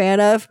a fan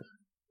of.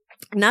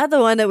 Not the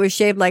one that was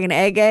shaped like an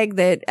egg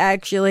that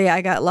actually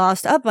I got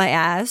lost up my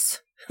ass.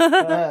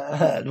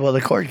 Well,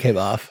 the cord came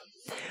off.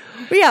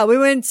 But yeah, we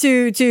went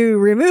to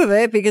remove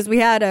it because we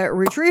had a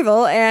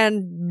retrieval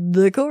and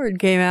the cord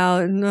came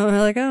out, and we're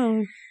like,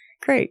 oh,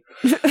 great.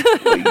 Well,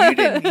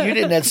 you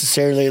didn't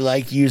necessarily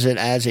like use it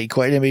as a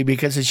cord. I mean,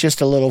 because it's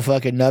just a little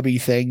fucking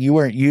nubby thing. You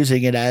weren't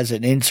using it as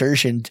an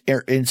insertion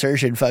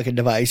fucking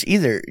device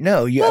either.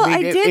 No,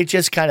 it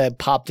just kind of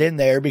popped in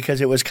there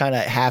because it was kind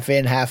of half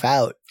in, half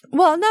out.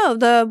 Well, no,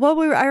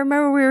 I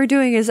remember we were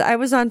doing is I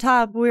was on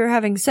top, we were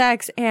having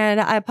sex, and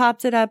I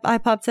popped it up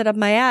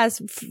my ass.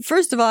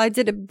 First of all, I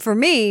did it for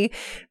me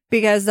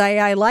because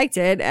I liked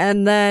it,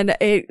 and then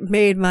it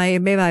made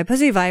my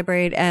pussy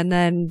vibrate, and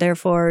then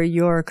therefore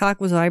your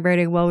cock was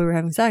vibrating while we were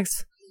having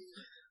sex.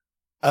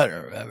 I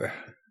don't remember.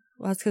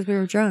 Well, that's because we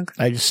were drunk.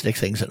 I just stick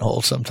things in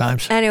holes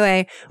sometimes.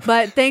 Anyway,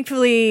 but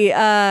thankfully,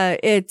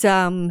 it's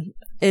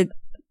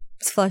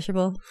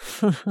flushable.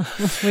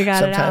 We got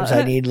Sometimes it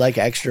out. I need like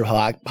extra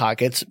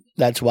pockets.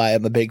 That's why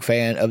I'm a big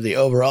fan of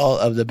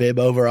the bib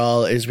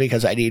overall, is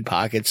because I need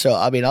pockets. So,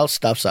 I mean, I'll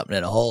stuff something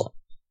in a hole.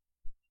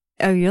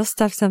 Oh, you'll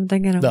stuff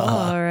something in a hole,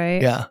 all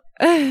right?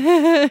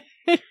 Yeah.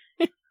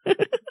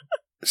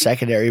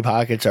 Secondary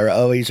pockets are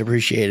always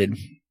appreciated.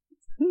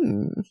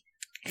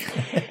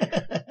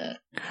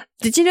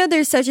 Did you know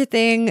there's such a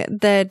thing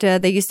that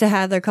they used to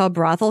have? They're called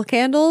brothel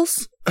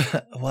candles.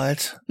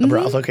 What? A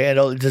brothel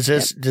candle? Does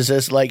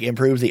this like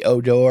improve the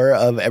odor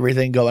of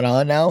everything going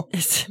on now?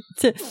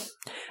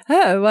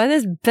 Oh, why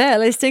this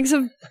belly stinks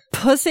of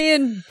pussy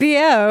and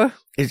BO.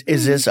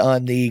 Is this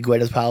on the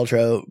Gwyneth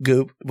Paltrow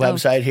Goop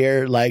website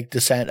here? Like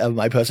the scent of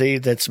my pussy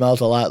that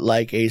smells a lot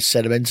like a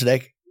cinnamon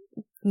stick?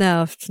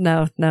 No,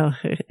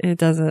 it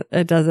doesn't.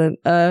 It doesn't.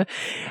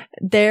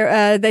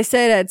 They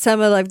said at some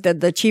of like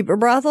the cheaper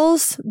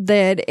brothels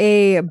that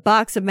a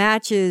box of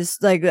matches,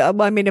 a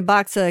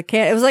box of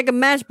it was like a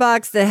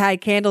matchbox that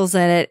had candles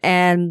in it,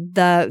 and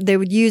they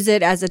would use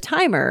it as a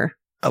timer.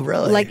 Oh,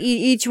 really? Like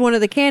each one of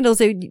the candles,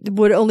 it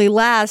would only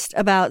last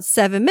about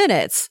 7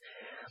 minutes.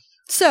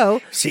 So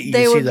you see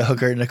the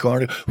hooker in the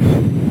corner.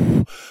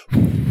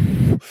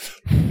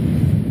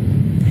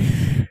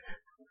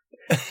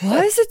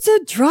 Why is it so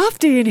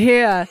drafty in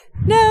here?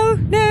 No,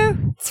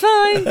 it's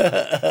fine.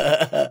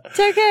 It's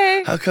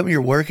okay. How come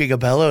you're working a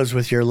bellows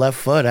with your left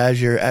foot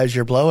as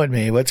you're blowing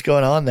me? What's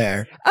going on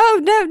there? Oh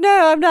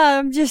no, I'm not.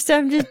 I'm just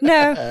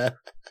no.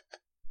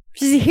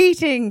 Just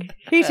heating.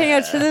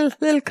 It's a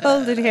little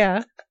cold in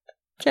here.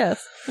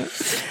 Yes.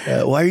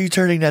 Why are you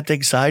turning that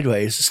thing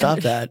sideways? Stop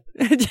that.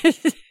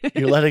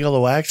 You're letting all the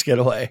wax get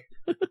away.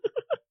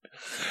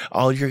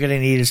 All you're going to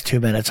need is 2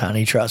 minutes,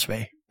 honey. Trust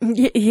me.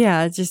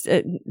 Yeah, just...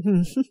 I've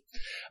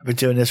been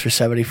doing this for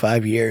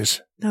 75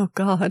 years. Oh,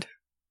 God.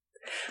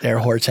 They're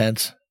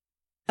Hortense.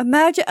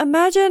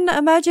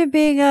 Imagine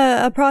being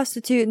a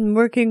prostitute and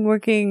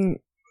working...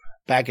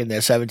 Back in the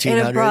 1700s. In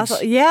a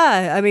brothel.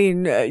 Yeah, I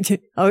mean,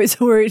 I was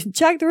worried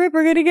Jack the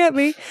Ripper going to get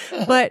me,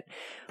 but...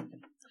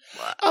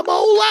 I'm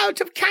all out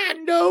of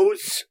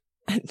candles.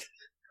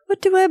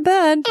 What do I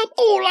burn? I'm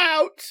all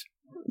out.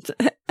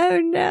 Oh,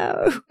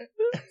 no.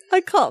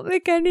 I can't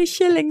make any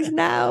shillings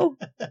now.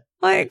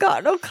 I ain't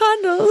got no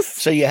candles.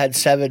 So you had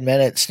 7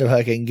 minutes to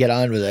fucking get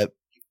on with it.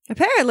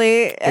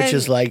 Apparently. Which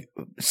is like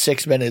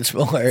 6 minutes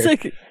more. It's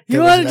like, you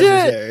want to do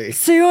it?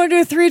 So you want to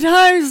do it 3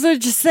 times? They're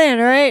just saying,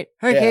 all right?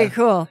 Okay,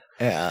 cool.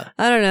 Yeah.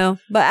 I don't know.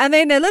 But I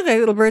mean, they look like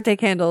little birthday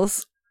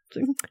candles.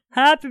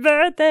 Happy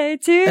birthday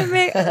to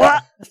me.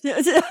 What?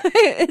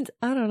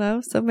 I don't know.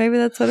 So maybe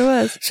that's what it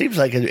was. Seems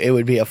like it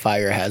would be a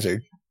fire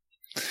hazard.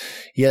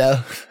 You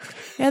know?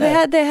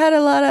 Yeah, they had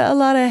a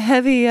lot of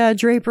heavy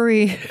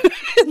drapery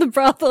in the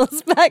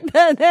brothels back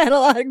then. They had a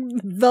lot of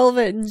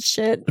velvet and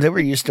shit. They were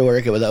used to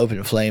working with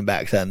open flame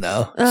back then,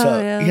 though. Oh, so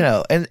yeah. you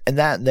know, and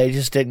that they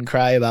just didn't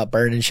cry about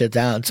burning shit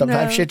down.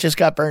 Sometimes shit just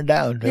got burned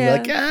down. They'd be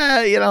like,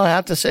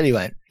 half the city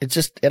went.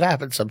 It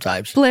happens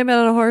sometimes. Blame it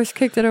on a horse,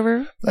 kicked it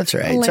over. That's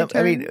right. So,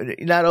 I mean,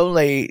 not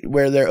only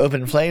were there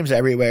open flames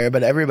everywhere,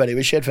 but everybody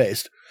was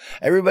shit-faced.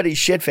 Everybody's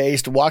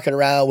shit-faced, walking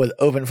around with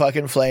open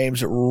fucking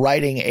flames,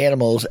 riding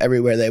animals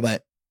everywhere they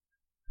went.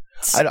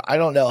 I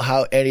don't know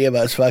how any of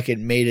us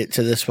fucking made it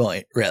to this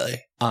point,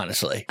 really,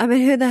 honestly. I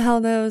mean, who the hell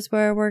knows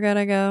where we're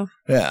gonna go?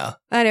 Yeah.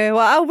 Anyway,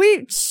 well,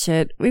 we've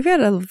got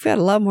a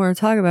lot more to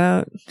talk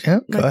about.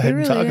 Yeah, go ahead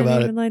and talk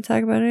about it. Like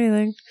talk about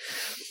anything.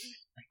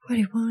 What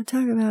do you want to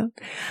talk about?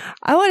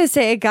 I want to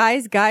say,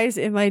 guys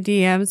in my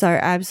DMs are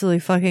absolutely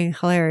fucking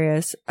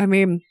hilarious. I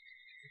mean,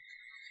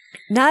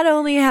 not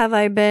only have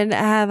I been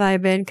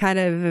kind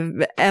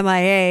of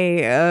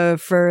MIA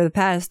for the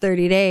past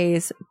 30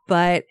 days,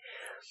 but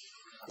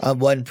on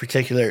one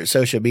particular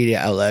social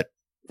media outlet,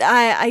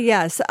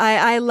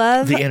 I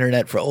love the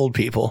internet for old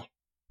people.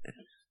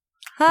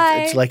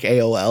 Hi. It's like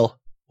AOL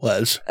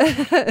was.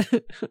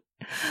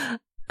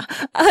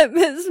 I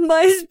miss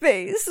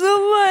MySpace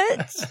so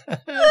much. Tom,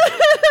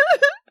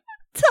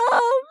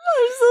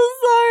 I'm so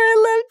sorry I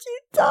left you,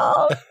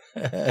 Tom.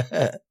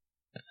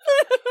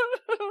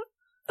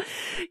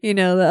 You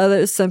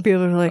know, some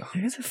people are like,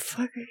 "Who the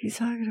fuck are you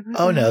talking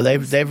about?" Oh no,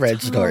 they've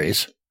read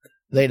stories.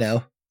 They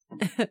know.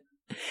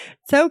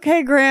 It's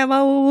okay,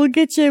 Grandma. We'll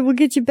get you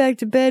back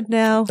to bed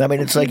now. I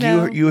mean, it's like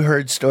you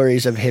heard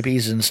stories of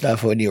hippies and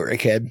stuff when you were a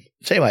kid.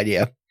 Same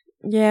idea.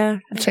 Yeah,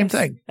 Same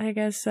thing. I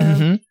guess so.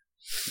 Mm-hmm.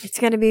 It's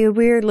gonna be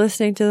weird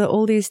listening to the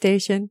oldies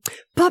station.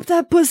 Pop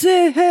that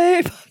pussy,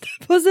 hey, pop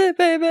that pussy,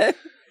 baby.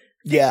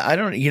 Yeah, I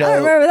don't. I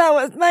remember that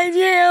was my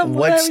jam.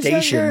 What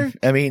station? Younger.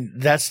 I mean,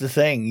 that's the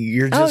thing.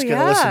 You're just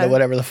gonna listen to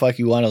whatever the fuck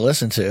you want to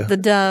listen to. The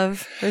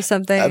Dove or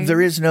something.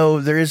 There is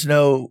no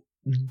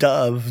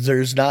Dove.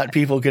 There's not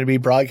people going to be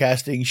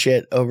broadcasting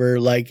shit over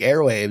like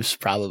airwaves.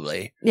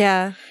 Probably.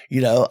 Yeah.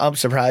 I'm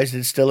surprised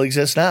it still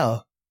exists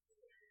now.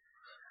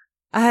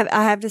 I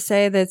have to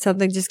say that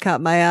something just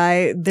caught my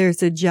eye.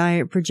 There's a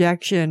giant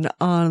projection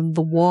on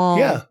the wall.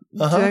 Yeah.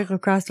 Directly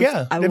across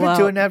the they've been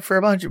doing that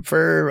for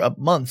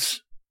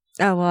months.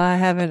 Oh well, I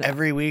haven't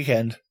every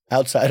weekend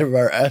outside of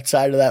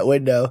that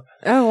window.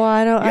 Oh well,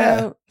 I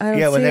don't.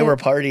 When they were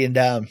partying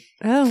down.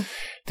 Oh.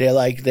 They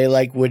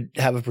would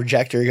have a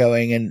projector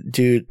going and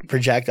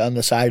project on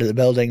the side of the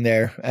building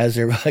there as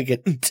they're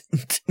fucking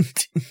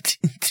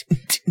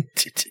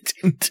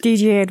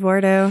DJ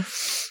Eduardo.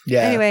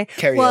 Yeah. Anyway,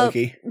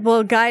 karaoke.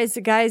 Well, guys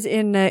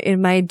in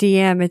my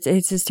DM, it's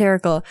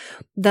hysterical.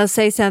 They'll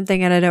say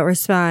something and I don't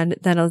respond.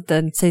 Then I'll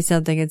say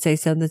something and say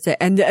something,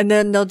 and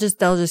then they'll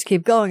just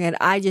keep going. And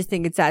I just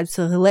think it's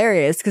absolutely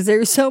hilarious because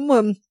there's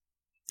someone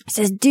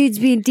says dudes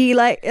being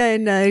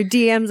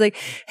DMs like,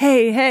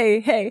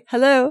 hey,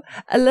 hello,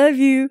 I love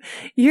you,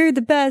 you're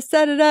the best,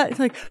 da da da. It's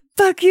like,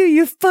 fuck you,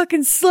 you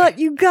fucking slut,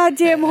 you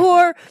goddamn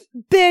whore,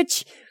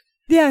 bitch.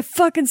 Yeah,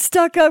 fucking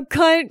stuck up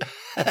cunt.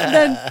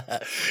 Then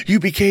you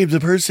became the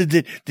person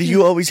that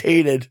you always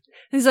hated.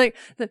 He's like,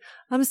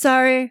 I'm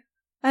sorry.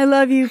 I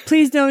love you.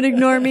 Please don't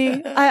ignore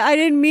me. I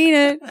didn't mean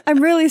it. I'm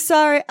really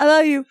sorry. I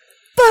love you.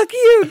 Fuck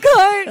you,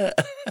 cunt.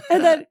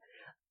 And then,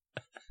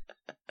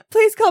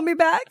 please call me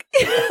back.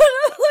 I'm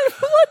like,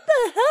 what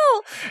the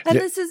hell? And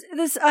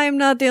this, I am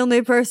not the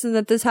only person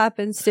that this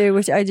happens to,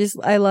 which I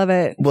love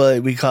it. Well,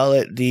 we call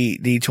it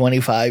the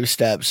 25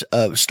 steps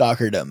of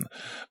stalkerdom.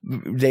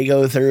 They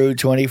go through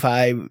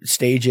 25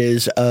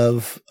 stages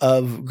of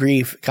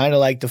grief, kind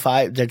of like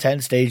the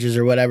 10 stages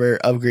or whatever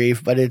of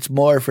grief, but it's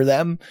more for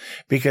them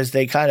because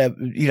they kind of,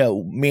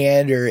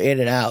 meander in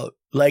and out.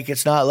 Like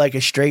it's not like a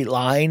straight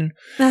line,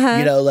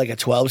 like a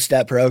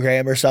 12-step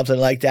program or something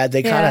like that.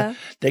 They kind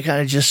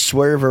of just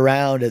swerve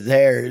around at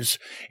theirs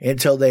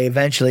until they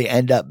eventually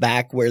end up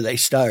back where they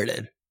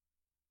started.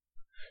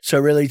 So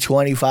really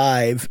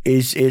 25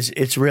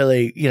 it's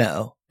really,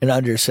 an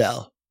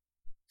undersell.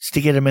 It's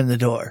to get them in the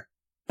door.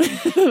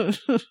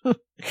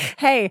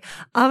 Hey,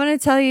 I'm going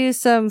to tell you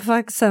some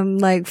fucked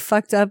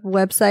up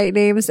website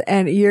names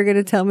and you're going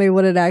to tell me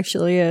what it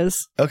actually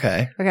is.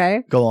 Okay.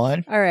 Go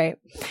on. All right.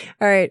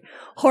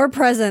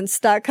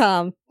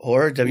 Whorepresence.com.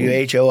 Whore,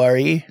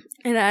 WHORE.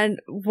 And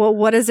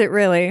what is it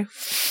really?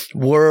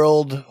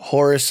 World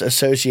Horse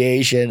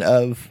Association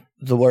of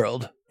the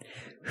World.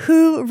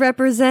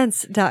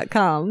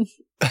 WhoRepresents.com.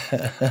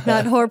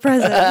 Not whore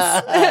presence.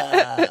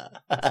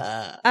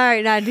 All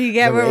right, now do you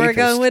get where we're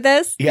going with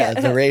this? Yeah,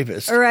 the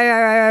rapist. All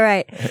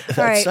right.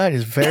 That sign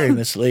is very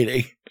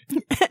misleading.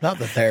 Not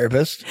the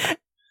therapist.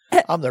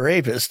 I'm the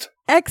rapist.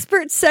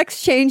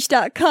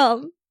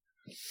 ExpertSexChange.com.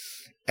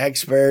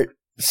 Expert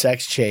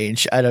sex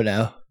change. I don't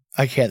know.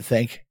 I can't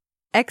think.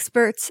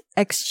 Experts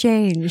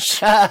Exchange.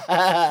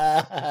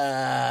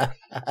 I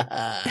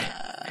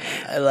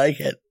like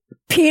it.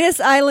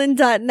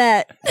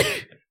 PenisIsland.net.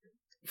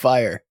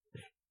 Fire.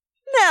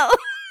 No.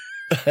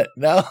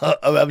 No,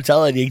 I'm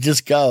telling you,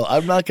 just go.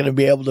 I'm not going to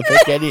be able to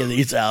pick any of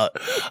these out.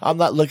 I'm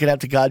not looking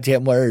at the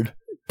goddamn word.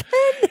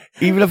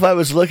 Even if I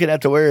was looking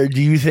at the word,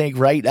 do you think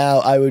right now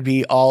I would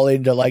be all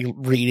into like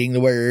reading the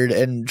word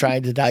and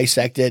trying to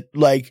dissect it?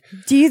 Like,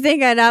 do you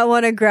think I not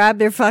want to grab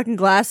their fucking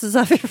glasses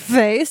off your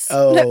face?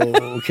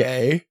 Oh,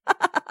 okay.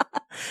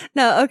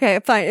 No, okay,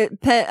 fine.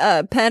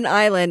 Penn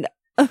Island.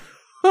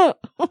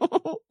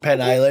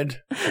 Penn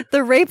Island?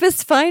 The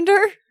Rapist Finder?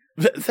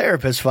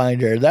 Therapist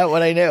Finder. That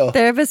one I know.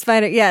 Therapist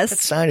Finder, yes. That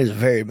sign is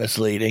very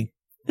misleading.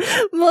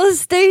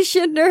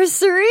 Molestation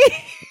Nursery.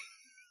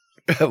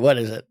 What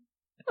is it?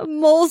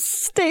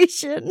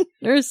 Molestation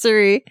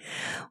Nursery.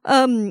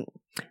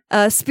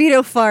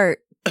 Speedo Fart.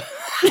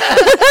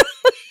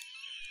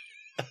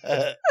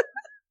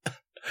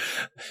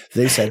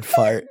 They said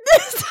fart.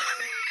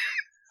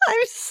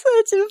 I'm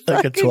such a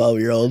Like a fucking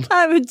 12-year-old.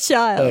 I'm a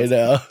child. I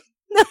know.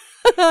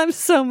 I'm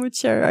so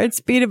mature. At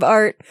speed of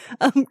art.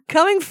 I'm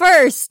coming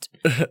first.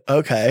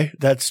 Okay,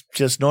 that's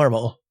just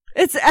normal.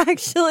 It's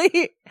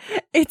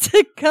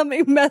a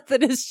Coming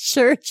Methodist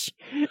Church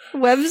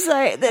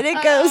website that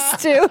it goes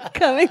to.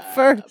 Coming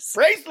first.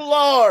 Praise the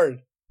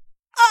Lord.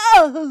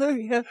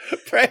 Hallelujah.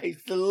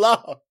 Praise the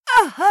Lord.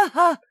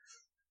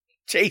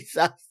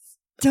 Jesus.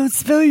 Don't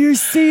spill your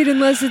seed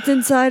unless it's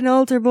inside an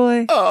altar,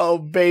 boy. Oh,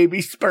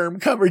 baby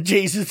sperm cover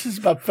Jesus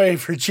is my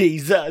favorite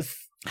Jesus.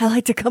 I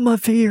like to come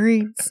off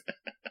figurines.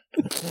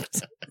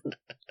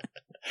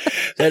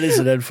 That is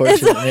an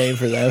unfortunate name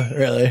for them,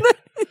 really.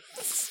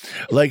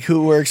 Like,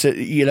 who works at,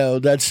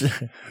 that's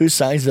who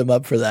signs them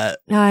up for that?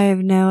 I have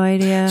no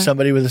idea.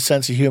 Somebody with a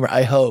sense of humor.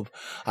 I hope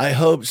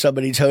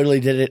somebody totally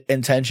did it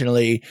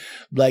intentionally.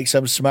 Like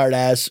some smart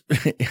ass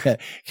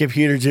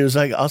computer dude was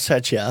like, I'll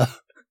set you up.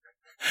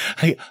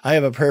 I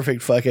have a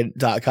perfect fucking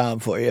 .com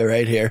for you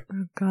right here.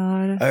 Oh,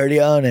 God. I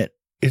already own it.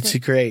 It's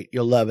great.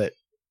 You'll love it.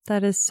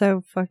 That is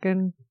so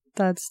fucking,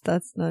 that's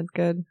not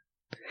good.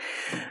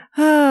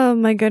 Oh,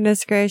 my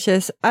goodness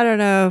gracious. I don't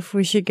know if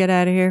we should get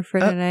out of here for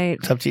tonight.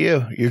 It's up to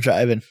you. You're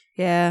driving.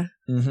 Yeah.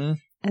 Mm-hmm.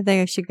 I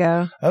think I should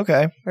go.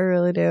 Okay. I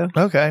really do.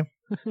 Okay.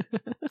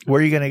 Where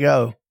are you going to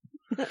go?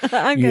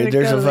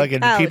 There's a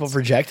fucking people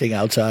projecting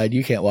outside.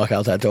 You can't walk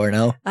out that door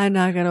now. I'm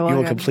not going to walk out.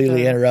 You will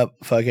completely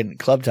interrupt fucking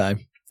club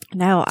time.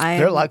 No,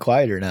 They're a lot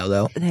quieter now,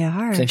 though. They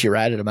are. Since you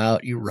ratted them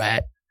out. You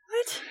rat.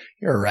 What?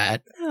 You're a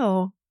rat.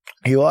 No.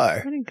 You are.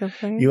 I didn't go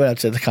play. You went up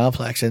to the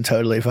complex and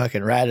totally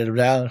fucking ratted them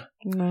down.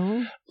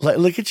 No.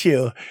 Look at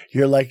you.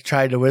 You're like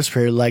trying to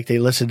whisper like they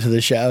listen to the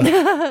show.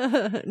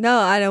 No,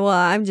 I don't. Well,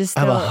 I'm just.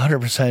 I'm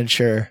 100%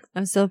 sure.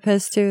 I'm still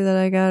pissed too that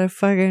I got a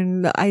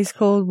fucking ice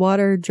cold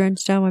water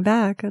drenched down my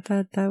back. I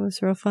thought that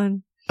was real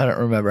fun. I don't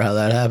remember how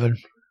that happened.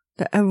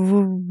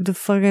 The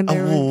fucking.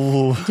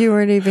 You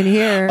weren't even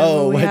here.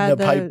 Oh, when the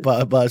pipe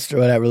bust or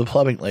whatever, the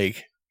plumbing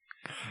leak.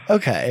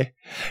 Okay.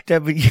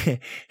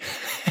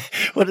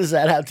 What does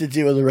that have to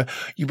do with the...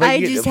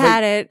 I just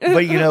had it.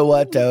 But you know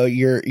what, though?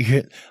 You're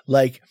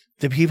like...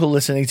 The people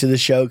listening to the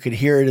show could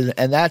hear it,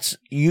 and that's,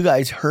 you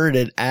guys heard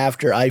it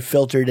after I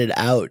filtered it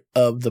out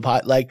of the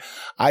pot. Like,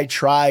 I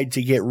tried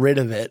to get rid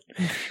of it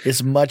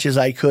as much as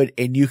I could,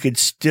 and you could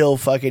still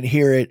fucking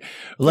hear it,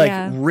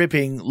 like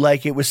ripping,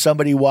 like it was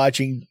somebody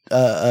watching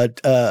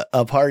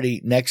a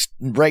party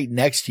right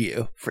next to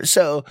you.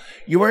 So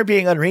you weren't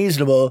being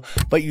unreasonable,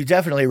 but you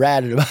definitely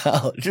ratted them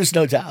out. There's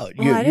no doubt.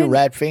 Well, you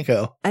rat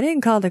Finko. I didn't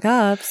call the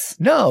cops.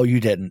 No, you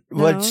didn't.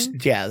 No. We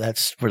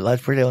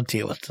don't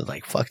deal with it.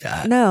 Like, fuck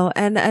that. No.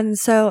 And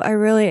so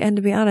and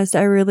to be honest,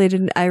 I really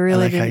didn't. I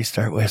like how you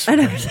start whispering.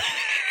 I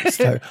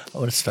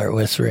want to start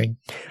whispering.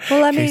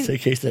 Well, in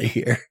case they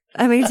hear.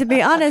 I mean, to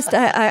be honest,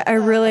 I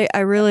really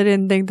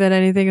didn't think that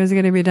anything was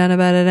going to be done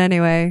about it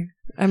anyway.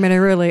 I mean, I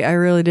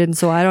really didn't.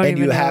 So I don't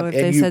even know if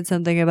they said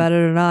something about it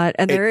or not.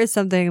 And there is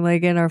something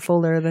like in our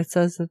folder that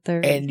says that there.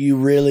 And you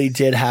really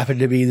did happen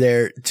to be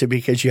there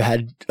because you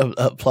had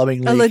a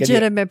plumbing leak, a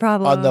legitimate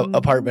problem on the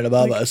apartment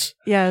above us.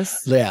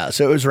 Yes. Yeah.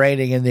 So it was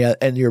raining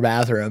in your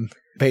bathroom.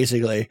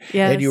 Basically,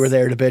 yes. And you were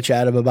there to bitch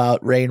at him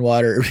about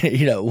rainwater, then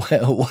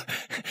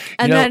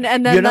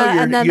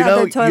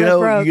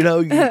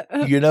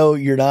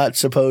you're not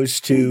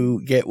supposed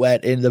to get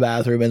wet in the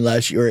bathroom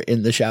unless you're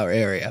in the shower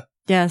area.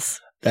 Yes,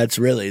 that's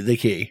really the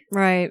key,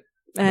 right?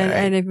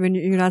 And when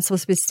you're not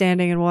supposed to be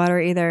standing in water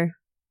either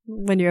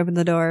when you open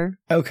the door.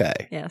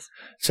 Okay. Yes.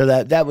 So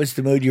that was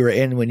the mood you were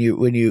in when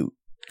you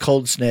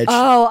cold snitched.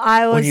 Oh,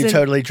 I was. When you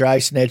totally dry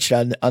snitched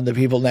on the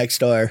people next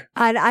door.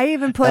 And I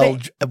even put El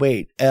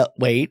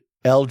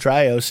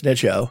Dryo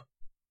Snitcho.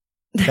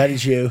 That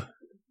is you.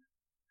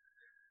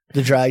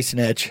 The dry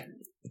snitch.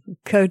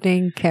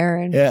 Codename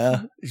Karen.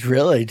 Yeah.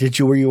 Really?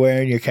 Were you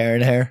wearing your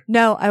Karen hair?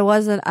 No, I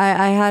wasn't.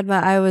 I had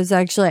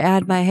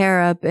my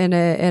hair up in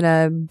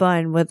a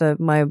bun with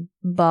my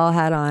ball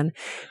hat on.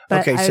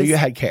 But so you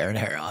had Karen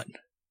hair on.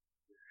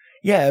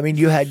 Yeah, I mean,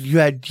 you had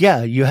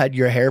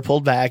your hair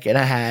pulled back in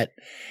a hat,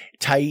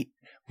 tight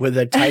with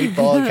a tight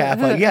ball cap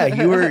on. Yeah,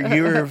 you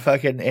were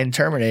fucking in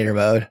Terminator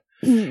mode.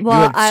 Well,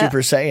 you had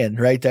Super Saiyan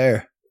right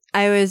there.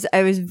 I was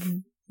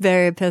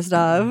very pissed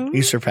off.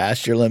 You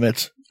surpassed your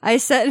limits. I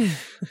said,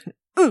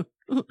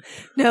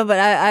 no, but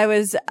I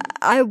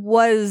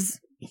was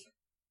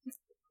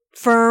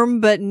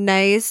firm but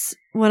nice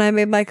when I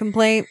made my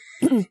complaint.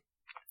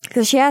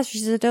 Because she asked, she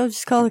said, "Don't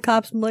just call the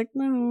cops." I'm like,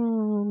 no,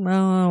 I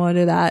don't want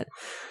to do that.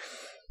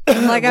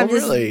 I'm like, I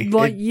just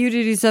want you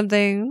to do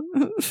something.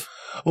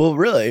 Well,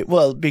 really?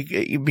 Well,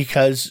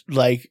 because,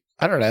 like,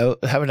 I don't know,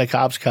 having the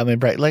cops come in,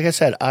 like I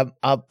said,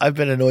 I've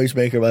been a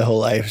noisemaker my whole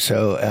life,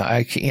 so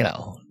to me,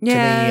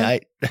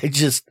 I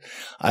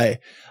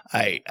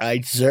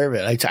deserve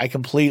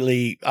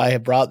it. I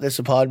have brought this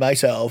upon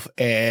myself,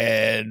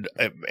 and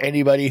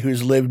anybody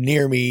who's lived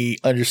near me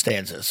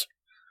understands this.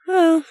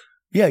 Well,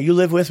 yeah, you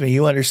live with me,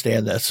 you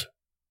understand this,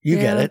 you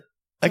get it.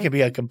 I can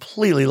be a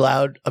completely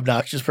loud,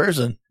 obnoxious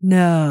person.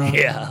 No.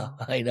 Yeah,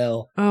 I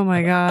know. Oh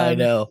my God. I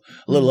know.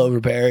 A little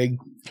overbearing.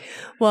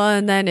 Well,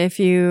 and then if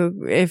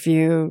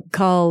you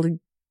call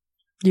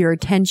your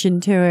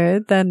attention to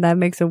it, then that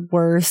makes it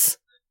worse.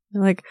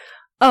 You're like,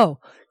 oh,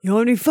 you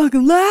want me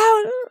fucking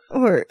loud?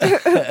 Or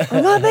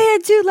am I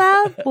being too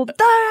loud? Well,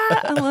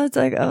 and it's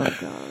like, oh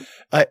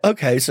God.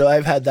 Okay, so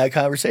I've had that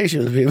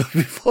conversation with people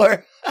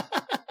before.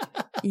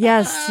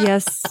 Yes,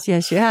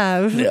 you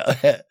have.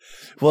 Yeah.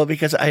 Well,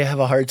 because I have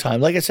a hard time.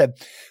 Like I said,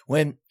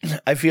 when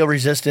I feel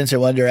resistance in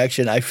one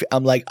direction,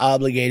 I'm like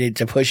obligated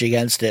to push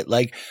against it.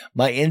 Like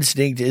my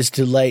instinct is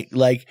to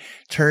like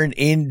turn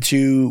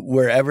into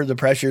wherever the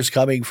pressure's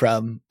coming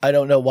from. I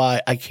don't know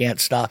why. I can't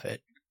stop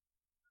it.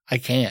 I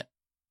can't.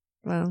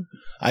 Well,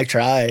 I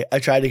try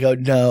to go,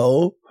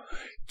 no,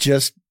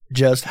 just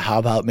how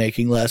about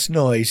making less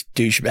noise,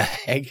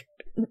 douchebag?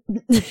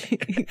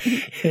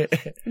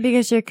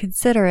 because you're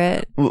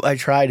considerate. Well, I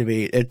try to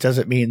be. It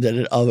doesn't mean that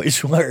it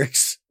always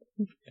works.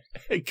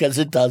 Because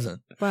it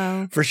doesn't.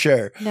 Wow. For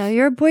sure. No,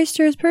 you're a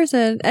boisterous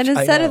person. And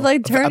instead of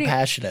like turning. I'm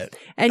passionate.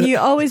 And you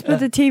always put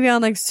the TV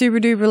on like super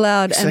duper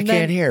loud. I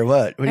can't hear.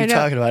 What are you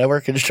talking about? I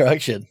work in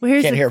construction.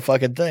 Well, can't hear a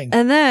fucking thing.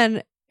 And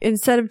then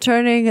instead of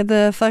turning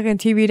the fucking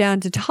TV down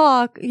to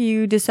talk,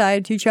 you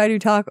decide to try to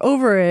talk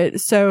over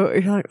it. So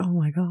you're like, oh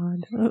my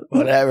God.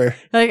 Whatever.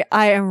 Like,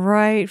 I am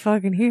right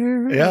fucking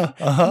here. Yeah.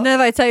 And then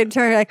if I tell you to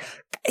turn, like,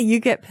 you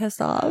get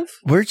pissed off.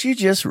 Weren't you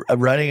just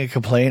running a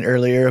complaint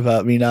earlier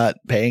about me not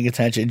paying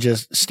attention,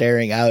 just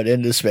staring out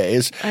into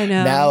space? I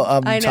know. Now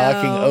I'm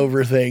talking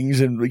over things,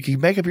 and you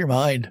make up your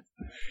mind.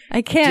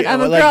 I can't.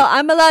 I'm a girl.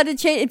 I'm allowed to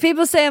change.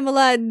 People say I'm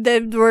allowed.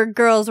 We're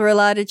girls. We're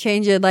allowed to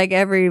change it like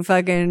every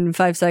fucking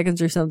 5 seconds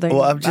or something.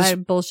 Well, I'm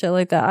just bullshit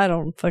like that. I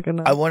don't fucking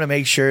know. I want to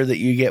make sure that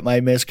you get my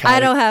miscount.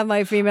 I don't have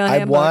my female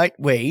handbook.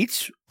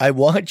 I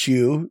want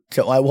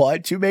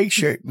to make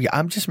sure.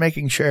 I'm just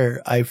making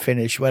sure I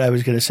finish what I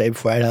was going to say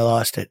before I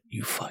lost it.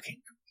 You fucking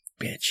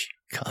bitch,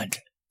 cunt.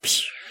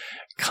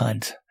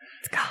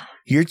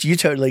 You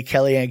totally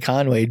Kellyanne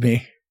Conway'd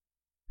me.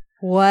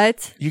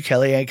 What? You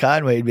Kellyanne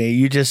Conway'd me.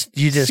 You just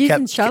She's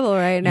kept in trouble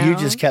right now. You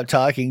just kept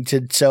talking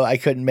so I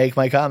couldn't make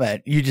my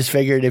comment. You just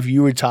figured if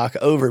you would talk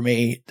over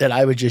me, that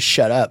I would just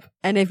shut up.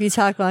 And if you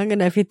talk long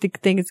enough, you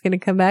think it's going to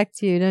come back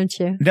to you, don't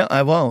you? No,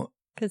 I won't.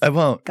 I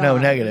won't. Gone. No,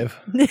 negative.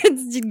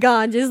 It's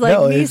gone, just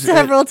like me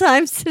several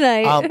times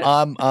tonight.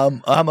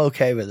 I'm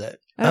okay with it.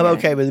 Okay. I'm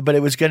okay with it, but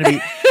it was going to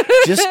be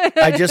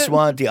I just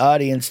want the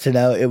audience to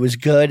know it was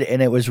good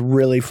and it was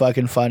really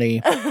fucking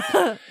funny.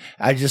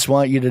 I just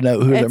want you to know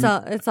who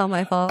it's all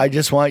my fault. I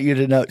just want you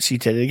to know. See,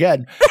 did it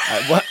again.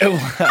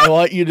 I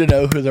want you to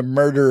know who the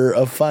murderer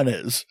of fun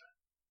is.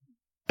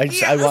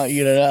 I want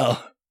you to know.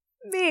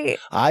 Me.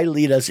 I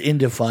lead us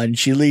into fun.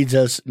 She leads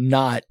us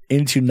not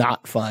into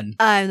not fun.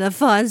 I'm the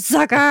fun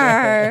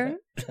sucker.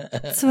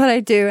 That's what I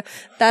do.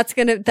 That's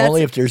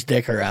only if there's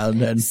dick around.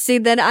 Then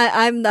then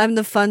I'm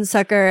the fun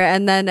sucker,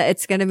 and then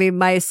it's gonna be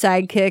my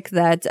sidekick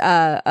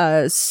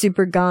that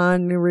super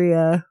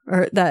gonorrhea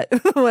or that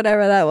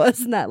whatever that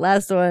was in that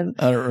last one.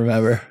 I don't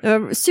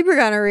remember. Super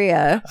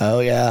gonorrhea.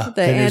 Oh yeah,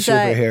 the new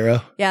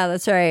superhero. Yeah,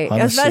 that's right.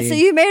 I was about to say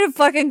you made a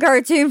fucking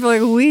cartoon for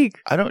like a week.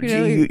 I don't.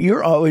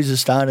 You're always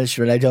astonished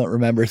when I don't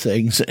remember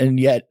things, and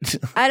yet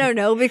I don't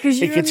know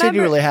because it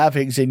continually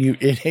happens, and you.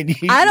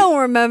 I don't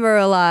remember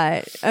a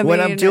lot.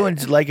 I'm doing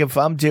if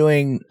I'm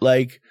doing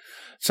like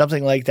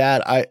something like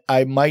that,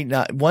 I might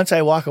not. Once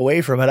I walk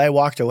away from it, I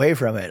walked away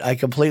from it. I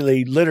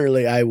completely,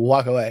 literally, I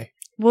walk away.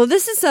 Well,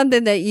 this is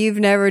something that you've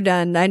never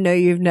done. I know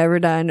you've never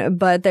done,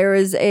 but there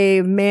was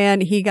a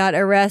man, he got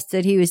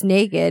arrested. He was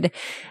naked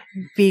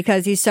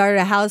because he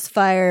started a house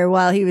fire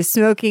while he was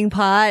smoking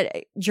pot,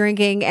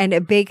 drinking,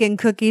 and baking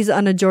cookies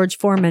on a George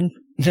Foreman.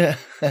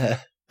 I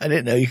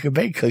didn't know you could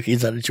bake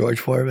cookies on a George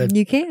Foreman.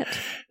 You can't.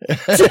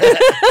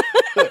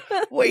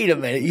 Wait a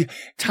minute.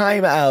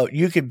 Time out.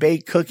 You can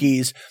bake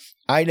cookies.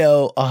 I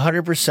know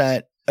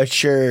 100%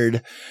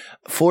 assured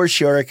for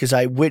sure because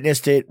I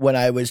witnessed it when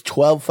I was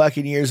 12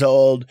 fucking years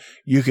old.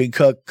 You can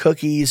cook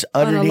cookies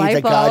underneath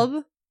a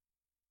bulb?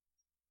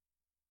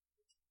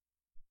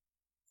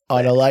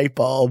 On a light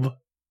bulb.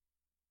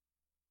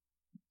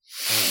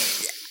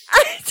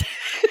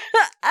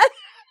 I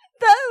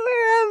thought we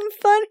were having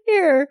fun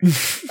here.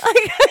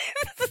 I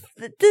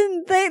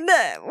didn't think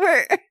that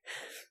we're...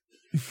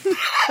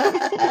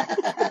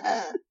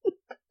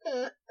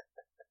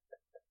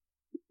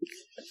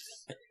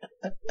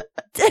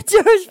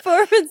 George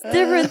Foreman's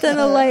different than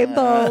a light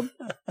bulb.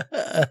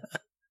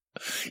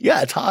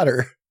 Yeah, it's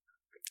hotter.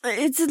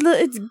 It's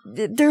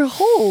they're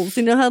holes.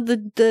 You know how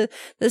the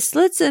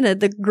slits in it,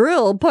 the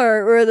grill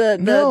part where the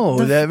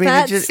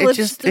fat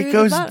it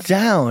goes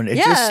down. It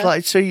just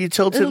slides. So you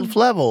tilt it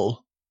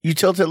level. You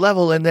tilt it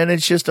level, and then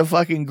it's just a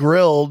fucking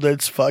grill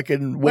that's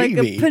fucking wavy.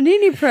 Like a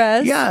panini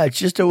press. Yeah, it's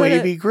just a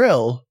wavy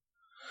grill.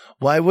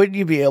 Why wouldn't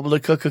you be able to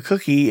cook a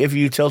cookie if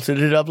you tilted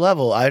it up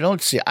level? I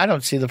don't see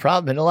the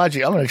problem in the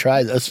logic. I'm going to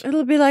try this.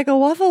 It'll be like a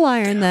waffle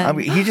iron then. I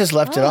mean, he just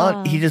left it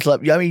on. He just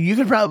left. I mean, you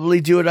could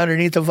probably do it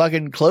underneath the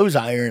fucking clothes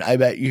iron. I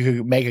bet you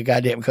could make a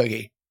goddamn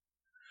cookie.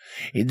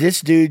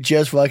 This dude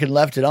just fucking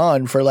left it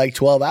on for like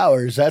 12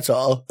 hours. That's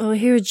all. Oh,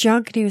 he was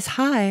drunk and he was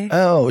high.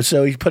 Oh,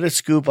 so he put a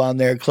scoop on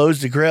there,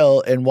 closed the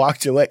grill, and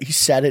walked away. He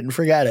set it and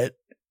forgot it.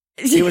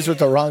 He was with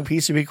the wrong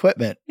piece of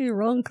equipment. You're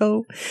wrong,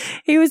 Co.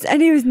 He was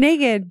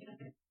naked.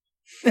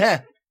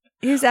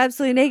 He was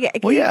absolutely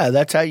naked. Well, yeah,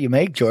 that's how you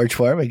make George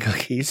Foreman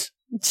cookies.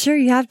 Sure,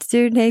 you have to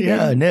do it naked.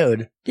 Yeah,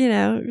 nude. You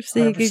know,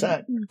 so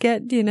 100%. You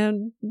could get,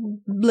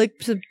 lick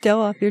some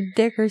dough off your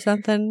dick or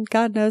something.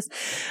 God knows.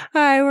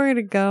 All right, we're going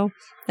to go.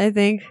 I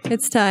think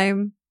it's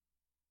time.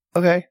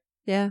 Okay.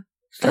 Yeah.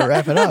 Start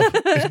wrapping up.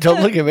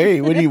 Don't look at me.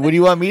 What do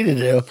you want me to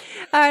do? All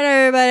right,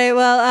 everybody.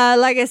 Well,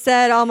 like I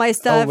said, all my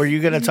stuff. Oh, were you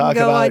going to talk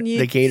about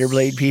the Gator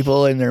Blade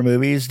people in their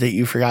movies that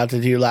you forgot to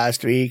do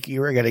last week?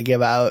 You were going to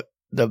give out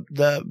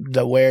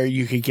the where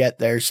you could get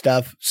their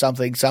stuff,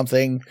 something.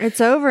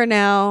 It's over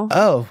now.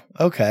 Oh,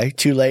 okay.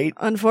 Too late.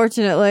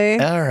 Unfortunately.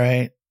 All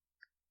right.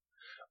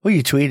 Well,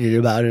 you tweeted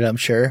about it, I'm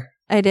sure.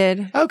 I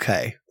did.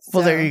 Okay.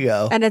 Well, there you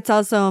go. And it's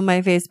also on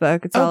my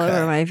Facebook. It's all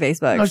over my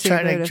Facebook. I was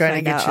trying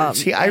to get you.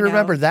 See, I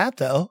remember that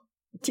though.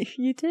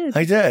 You did.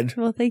 I did.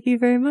 Well, thank you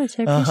very much.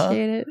 I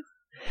appreciate it.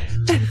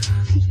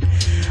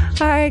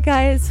 All right,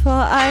 guys. Well,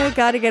 I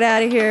got to get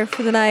out of here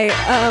for the night.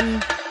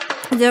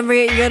 Don't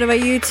forget, you go to my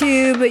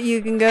YouTube.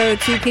 You can go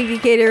to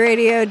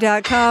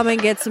KinkyKatieRadio.com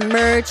and get some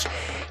merch.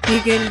 You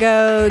can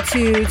go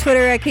to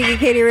Twitter at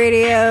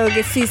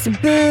KinkyKatieRadio, see some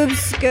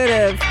boobs. Go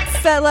to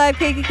FetLife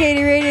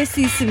KinkyKatie Radio,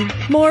 see some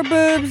more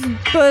boobs,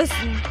 puss,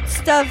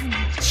 stuff,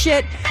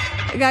 shit.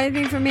 You got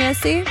anything for me,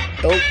 SC?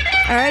 Nope.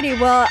 Alrighty,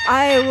 well,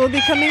 I will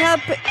be coming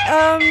up.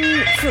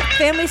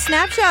 Family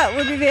Snapshot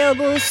will be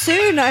available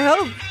soon, I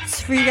hope,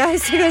 for you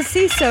guys to go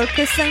see. So,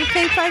 kiss and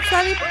think, bye,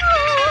 bye.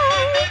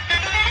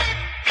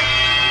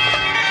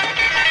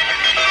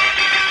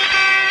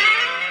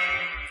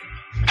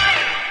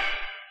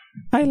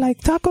 I like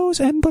tacos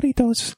and burritos.